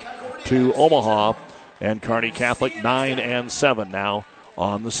head back to Omaha. And Kearney Catholic 9-7 now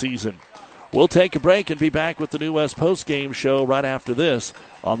on the season. We'll take a break and be back with the New West postgame show right after this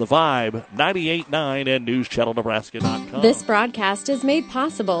on the Vibe 98.9 and NewsChannelNebraska.com. This broadcast is made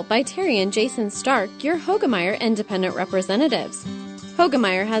possible by Terry and Jason Stark, your Hogemeyer Independent Representatives.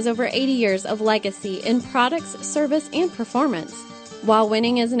 Hogemeyer has over 80 years of legacy in products, service, and performance. While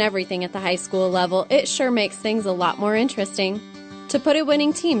winning isn't everything at the high school level, it sure makes things a lot more interesting. To put a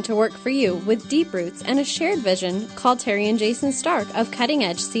winning team to work for you with deep roots and a shared vision, call Terry and Jason Stark of Cutting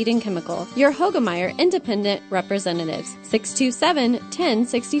Edge Seed and Chemical, your Hogemeyer Independent Representatives,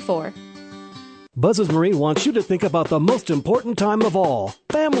 627-1064. Buzz's Marine wants you to think about the most important time of all,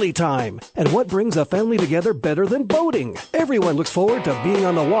 family time. And what brings a family together better than boating? Everyone looks forward to being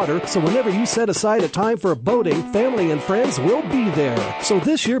on the water, so whenever you set aside a time for boating, family and friends will be there. So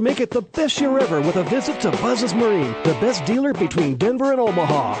this year, make it the best year ever with a visit to Buzz's Marine, the best dealer between Denver and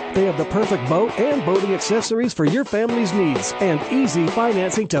Omaha. They have the perfect boat and boating accessories for your family's needs and easy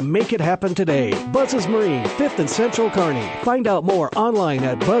financing to make it happen today. Buzz's Marine, 5th and Central Kearney. Find out more online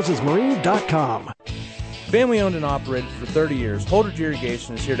at buzzesmarine.com. Family owned and operated for 30 years, Holdridge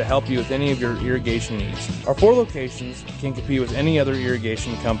Irrigation is here to help you with any of your irrigation needs. Our 4 locations can compete with any other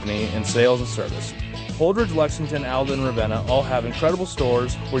irrigation company in sales and service. Holdridge, Lexington, Alden, and Ravenna all have incredible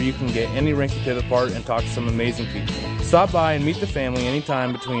stores where you can get any Rinky Pivot part and talk to some amazing people. Stop by and meet the family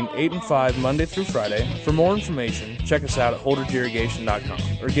anytime between 8 and 5 Monday through Friday. For more information, check us out at holdridgeirrigation.com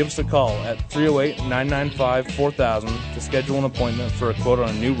or give us a call at 308-995-4000 to schedule an appointment for a quote on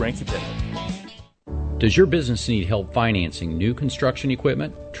a new Rinky Pivot. Does your business need help financing new construction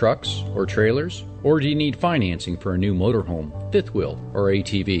equipment, trucks, or trailers? Or do you need financing for a new motorhome, fifth wheel, or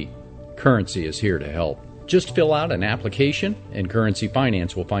ATV? Currency is here to help. Just fill out an application, and Currency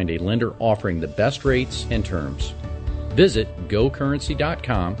Finance will find a lender offering the best rates and terms. Visit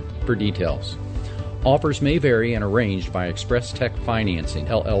gocurrency.com for details. Offers may vary and arranged by Express Tech Financing,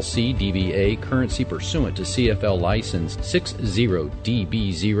 LLC, DBA, currency pursuant to CFL license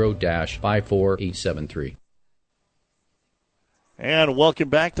 60DB0-54873. And welcome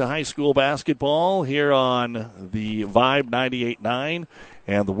back to high school basketball here on the Vibe 98.9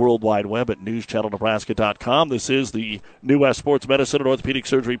 and the World Wide Web at NewsChannelNebraska.com. This is the New West Sports Medicine and Orthopedic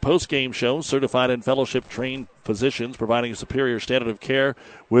Surgery postgame show. Certified and fellowship-trained physicians providing a superior standard of care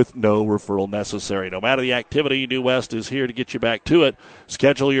with no referral necessary. No matter the activity, New West is here to get you back to it.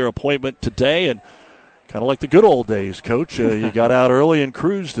 Schedule your appointment today, and kind of like the good old days, Coach, you got out early and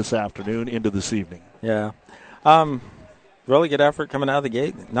cruised this afternoon into this evening. Yeah. Really good effort coming out of the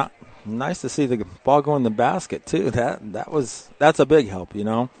gate. Nice to see the ball go in the basket too. That's a big help, you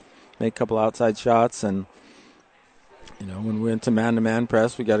know. Make a couple outside shots, and you know, when we went to man-to-man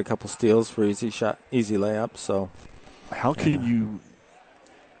press, we got a couple steals for easy layups. So, how can you,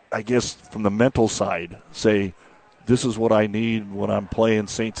 I guess, from the mental side, say this is what I need when I'm playing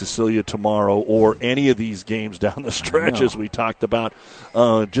St. Cecilia tomorrow or any of these games down the stretch, as we talked about,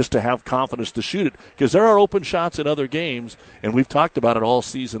 just to have confidence to shoot it? Because there are open shots in other games, and we've talked about it all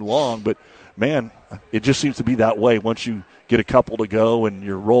season long, but, man, it just seems to be that way. Once you get a couple to go and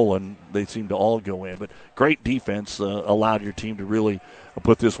you're rolling, they seem to all go in. But great defense allowed your team to really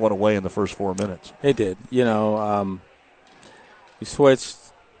put this one away in the first 4 minutes. It did. You know, we switched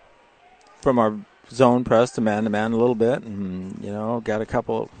from our zone press to man-to-man a little bit, and, you know, got a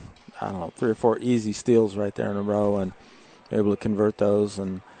couple, 3 or 4 easy steals right there in a row, and able to convert those.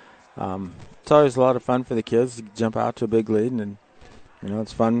 And it's always a lot of fun for the kids to jump out to a big lead, and, you know,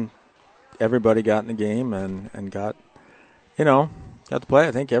 it's fun. Everybody got in the game and got to play.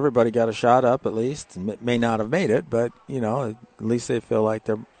 I think everybody got a shot up at least. May not have made it, but, you know, at least they feel like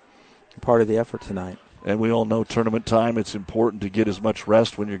they're part of the effort tonight. And we all know tournament time, it's important to get as much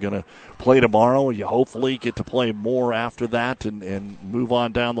rest when you're going to play tomorrow. You hopefully get to play more after that and move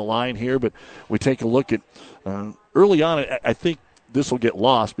on down the line here. But we take a look at early on, I think this will get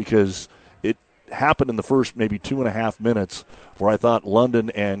lost because it happened in the first maybe 2.5 minutes where I thought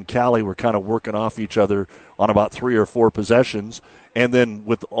London and Callie were kind of working off each other on about 3 or 4 possessions. And then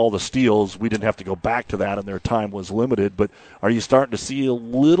with all the steals, we didn't have to go back to that, and their time was limited. But are you starting to see a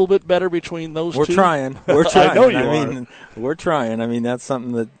little bit better between those two? We're trying. We're trying. I know you are. We're trying. I mean, that's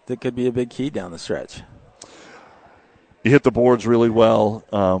something that could be a big key down the stretch. You hit the boards really well.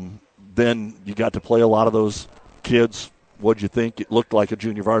 Then you got to play a lot of those kids. What'd you think? It looked like a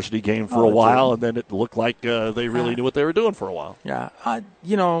junior varsity game for a while, and then it looked like they really knew what they were doing for a while. Yeah,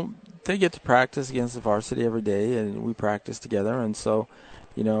 they get to practice against the varsity every day, and we practice together, and so,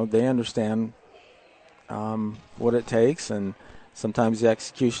 they understand what it takes, and sometimes the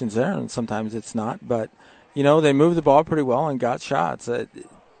execution's there, and sometimes it's not. But, they moved the ball pretty well and got shots. The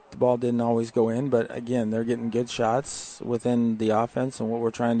ball didn't always go in, but, again, they're getting good shots within the offense and what we're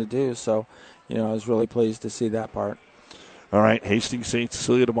trying to do. So, I was really pleased to see that part. All right, Hastings St.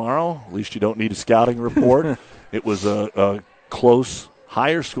 Cecilia tomorrow. At least you don't need a scouting report. It was a close,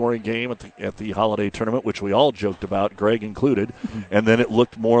 higher-scoring game at the holiday tournament, which we all joked about, Greg included. And then it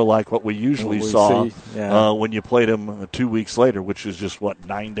looked more like what we usually saw when you played them 2 weeks later, which is just,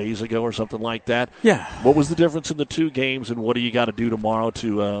 9 days ago or something like that? Yeah. What was the difference in the 2 games, and what do you got to do tomorrow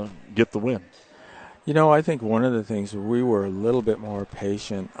to get the win? I think one of the things, we were a little bit more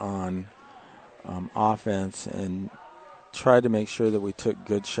patient on offense and tried to make sure that we took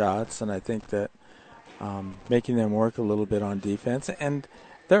good shots, and I think that making them work a little bit on defense, and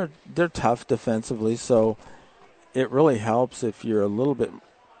they're tough defensively, so it really helps if you're a little bit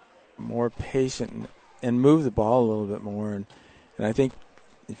more patient and move the ball a little bit more, and I think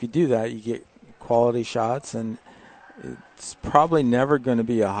if you do that, you get quality shots, and it's probably never going to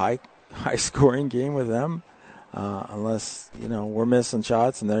be a high scoring game with them unless we're missing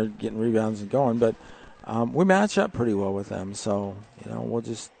shots and they're getting rebounds and going, but we match up pretty well with them, so we'll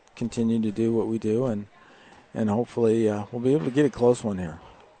just continue to do what we do, and hopefully we'll be able to get a close one here.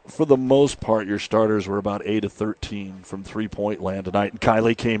 For the most part, your starters were about 8 of 13 from three-point land tonight, and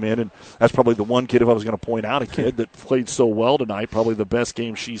Kylie came in, and that's probably the one kid, if I was going to point out a kid that played so well tonight, probably the best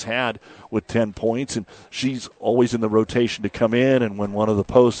game she's had with 10 points, and she's always in the rotation to come in, and when one of the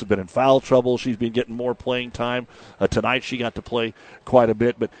posts have been in foul trouble, she's been getting more playing time. Tonight she got to play quite a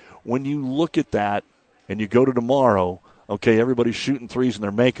bit, but when you look at that and you go to tomorrow, okay, everybody's shooting threes and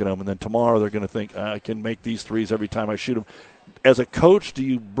they're making them, and then tomorrow they're going to think, I can make these threes every time I shoot them. As a coach, do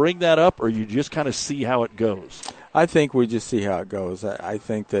you bring that up, or you just kind of see how it goes? I think we just see how it goes. I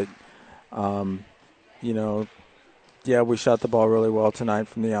think that, we shot the ball really well tonight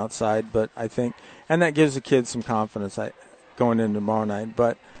from the outside, but I think, and that gives the kids some confidence going into tomorrow night,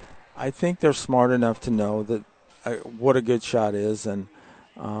 but I think they're smart enough to know that what a good shot is, and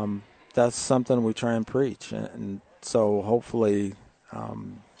that's something we try and preach, and so hopefully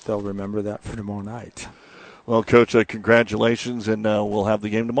they'll remember that for tomorrow night. Well, Coach, congratulations, and we'll have the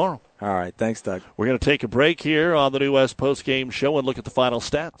game tomorrow. All right. Thanks, Doug. We're going to take a break here on the New West Post-Game Show and look at the final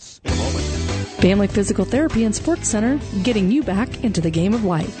stats in a moment. Family Physical Therapy and Sports Center, getting you back into the game of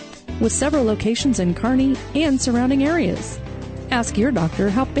life. With several locations in Kearney and surrounding areas. Ask your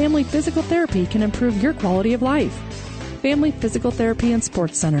doctor how Family Physical Therapy can improve your quality of life. Family Physical Therapy and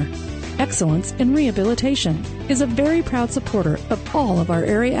Sports Center. Excellence in Rehabilitation is a very proud supporter of all of our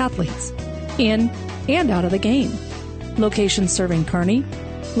area athletes, in and out of the game. Locations serving Kearney,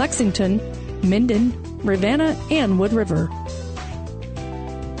 Lexington, Minden, Ravenna, and Wood River.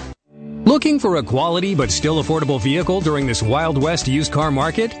 Looking for a quality but still affordable vehicle during this Wild West used car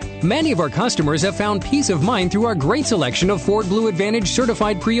market? Many of our customers have found peace of mind through our great selection of Ford Blue Advantage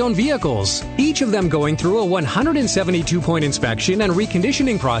certified pre-owned vehicles, each of them going through a 172-point inspection and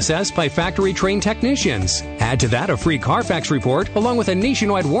reconditioning process by factory-trained technicians. Add to that a free Carfax report along with a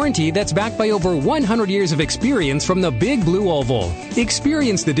nationwide warranty that's backed by over 100 years of experience from the Big Blue Oval.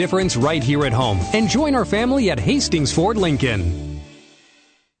 Experience the difference right here at home and join our family at Hastings Ford Lincoln.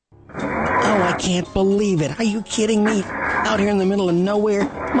 Oh, I can't believe it. Are you kidding me? Out here in the middle of nowhere,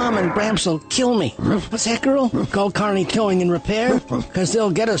 Mom and Gramps will kill me. What's that, girl? Call Kearney Towing and Repair? Because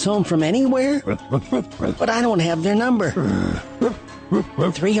they'll get us home from anywhere? But I don't have their number.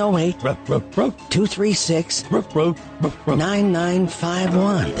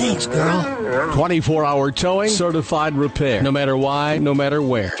 308-236-9951. Thanks, girl. 24-hour towing, certified repair. No matter why, no matter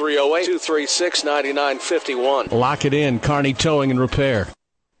where. 308-236-9951. Lock it in, Kearney Towing and Repair.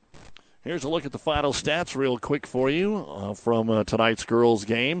 Here's a look at the final stats real quick for you from tonight's girls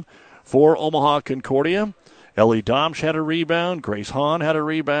game. For Omaha Concordia, Ellie Domsch had a rebound. Grace Hahn had a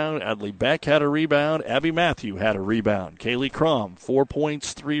rebound. Adley Beck had a rebound. Abby Matthew had a rebound. Kaylee Crum, 4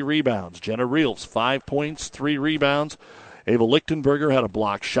 points, 3 rebounds. Jenna Reels, 5 points, 3 rebounds. Ava Lichtenberger had a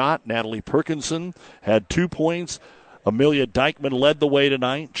block shot. Natalie Perkinson had 2 points. Amelia Dykeman led the way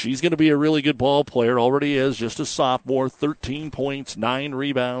tonight. She's going to be a really good ball player. Already is, just a sophomore. 13 points, 9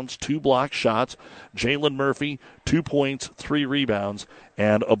 rebounds, 2 block shots. Jalen Murphy, 2 points, 3 rebounds,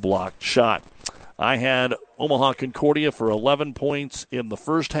 and a blocked shot. I had Omaha Concordia for 11 points in the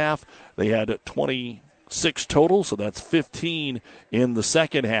first half. They had 26 total, so that's 15 in the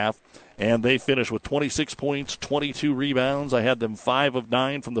second half. And they finished with 26 points, 22 rebounds. I had them 5 of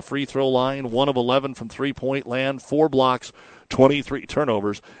 9 from the free throw line, 1 of 11 from three-point land, 4 blocks, 23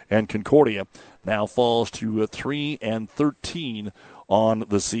 turnovers. And Concordia now falls to 3 and 13 on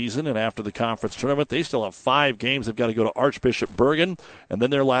the season. And after the conference tournament, they still have 5 games. They've got to go to Archbishop Bergen, and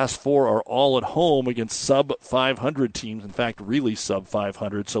then their last 4 are all at home against sub-500 teams. In fact, really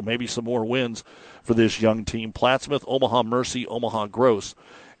sub-500, so maybe some more wins for this young team. Plattsmouth, Omaha Mercy, Omaha Gross,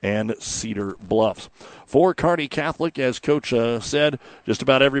 and Cedar Bluffs. For Kearney Catholic, as Coach said, just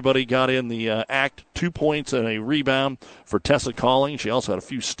about everybody got in the act. 2 points and a rebound for Tessa Calling. She also had a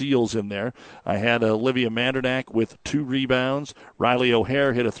few steals in there. I had Olivia Mandernack with 2 rebounds. Riley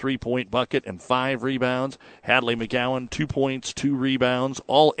O'Hare hit a 3-point bucket and 5 rebounds. Hadley McGowan, 2 points, 2 rebounds.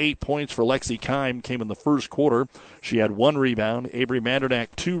 All 8 points for Lexi Kime came in the first quarter. She had 1 rebound. Avery Mandernack,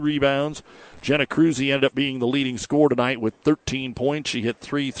 2 rebounds. Jenna Cruzy ended up being the leading scorer tonight with 13 points. She hit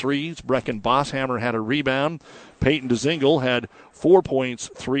 3 threes. Brecken Bosshammer had a rebound. Peyton DeZingle had 4 points,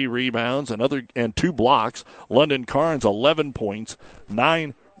 3 rebounds, and 2 blocks. London Carnes, 11 points,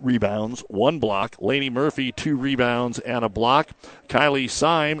 9 rebounds, 1 block. Lainey Murphy, 2 rebounds and a block. Kylie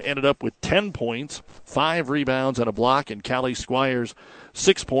Syme ended up with 10 points, 5 rebounds and a block. And Callie Squires,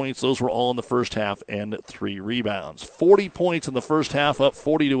 6 points. Those were all in the first half and 3 rebounds. 40 points in the first half, up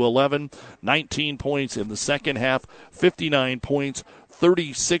 40-11. 19 points in the second half, 59 points,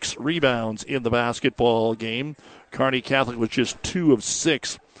 36 rebounds in the basketball game. Kearney Catholic was just 2 of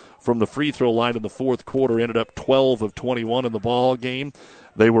 6 from the free throw line in the fourth quarter, ended up 12 of 21 in the ball game.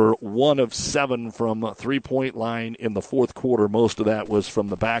 They were 1 of 7 from a three-point line in the fourth quarter. Most of that was from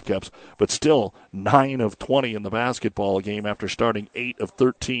the backups, but still 9 of 20 in the basketball game after starting 8 of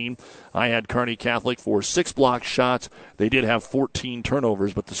 13. I had Kearney Catholic for 6 block shots. They did have 14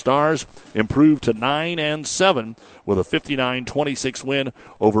 turnovers, but the Stars improved to 9 and 7 with a 59-26 win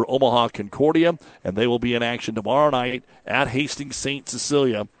over Omaha Concordia, and they will be in action tomorrow night at Hastings St.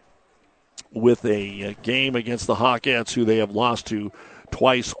 Cecilia with a game against the Hawkettes, who they have lost to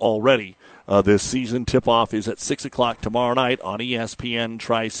twice already this season. Tip-off is at 6 o'clock tomorrow night on ESPN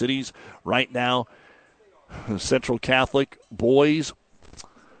Tri-Cities. Right now, Central Catholic boys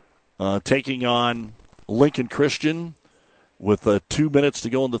taking on Lincoln Christian with 2 minutes to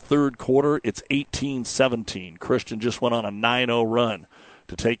go in the third quarter. It's 18-17. Christian just went on a 9-0 run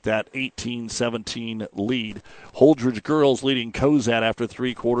to take that 18-17 lead. Holdridge girls leading Cozad after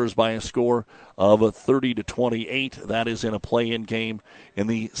 3 quarters by a score of 30-28. That is in a play-in game in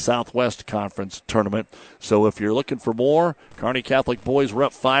the Southwest Conference tournament. So if you're looking for more, Kearney Catholic boys were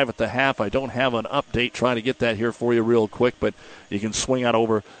up 5 at the half. I don't have an update. Trying to get that here for you real quick, but you can swing on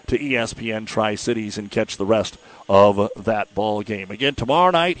over to ESPN Tri-Cities and catch the rest of that ball game. Again,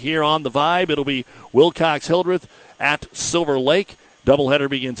 tomorrow night here on The Vibe, it'll be Wilcox-Hildreth at Silver Lake. Doubleheader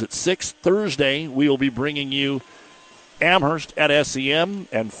begins at 6. Thursday, we will be bringing you Amherst at SEM.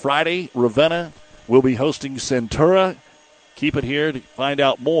 And Friday, Ravenna will be hosting Centura. Keep it here to find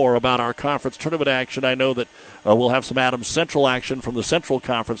out more about our conference tournament action. I know that we'll have some Adams Central action from the Central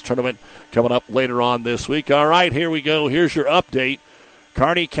Conference tournament coming up later on this week. All right, here we go. Here's your update.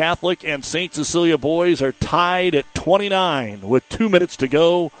 Kearney Catholic and St. Cecilia boys are tied at 29 with 2 minutes to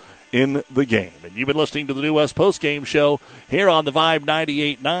go in the game. And you've been listening to the New West Postgame Show here on the Vibe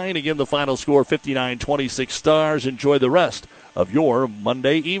 98.9. Again, the final score 59-26 Stars. Enjoy the rest of your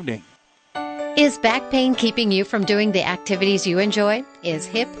Monday evening. Is back pain keeping you from doing the activities you enjoy? Is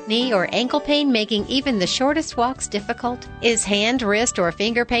hip, knee, or ankle pain making even the shortest walks difficult? Is hand, wrist, or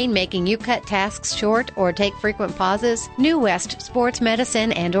finger pain making you cut tasks short or take frequent pauses? New West Sports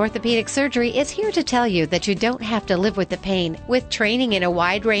Medicine and Orthopedic Surgery is here to tell you that you don't have to live with the pain. With training in a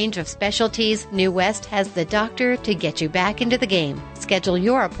wide range of specialties, New West has the doctor to get you back into the game. Schedule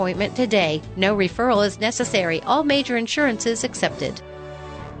your appointment today. No referral is necessary. All major insurances accepted.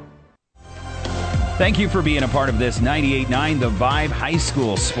 Thank you for being a part of this 98.9 The Vibe High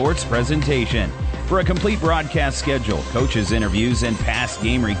School Sports presentation. For a complete broadcast schedule, coaches' interviews, and past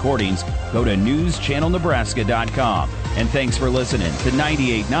game recordings, go to newschannelnebraska.com. And thanks for listening to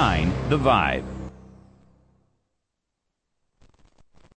 98.9 The Vibe.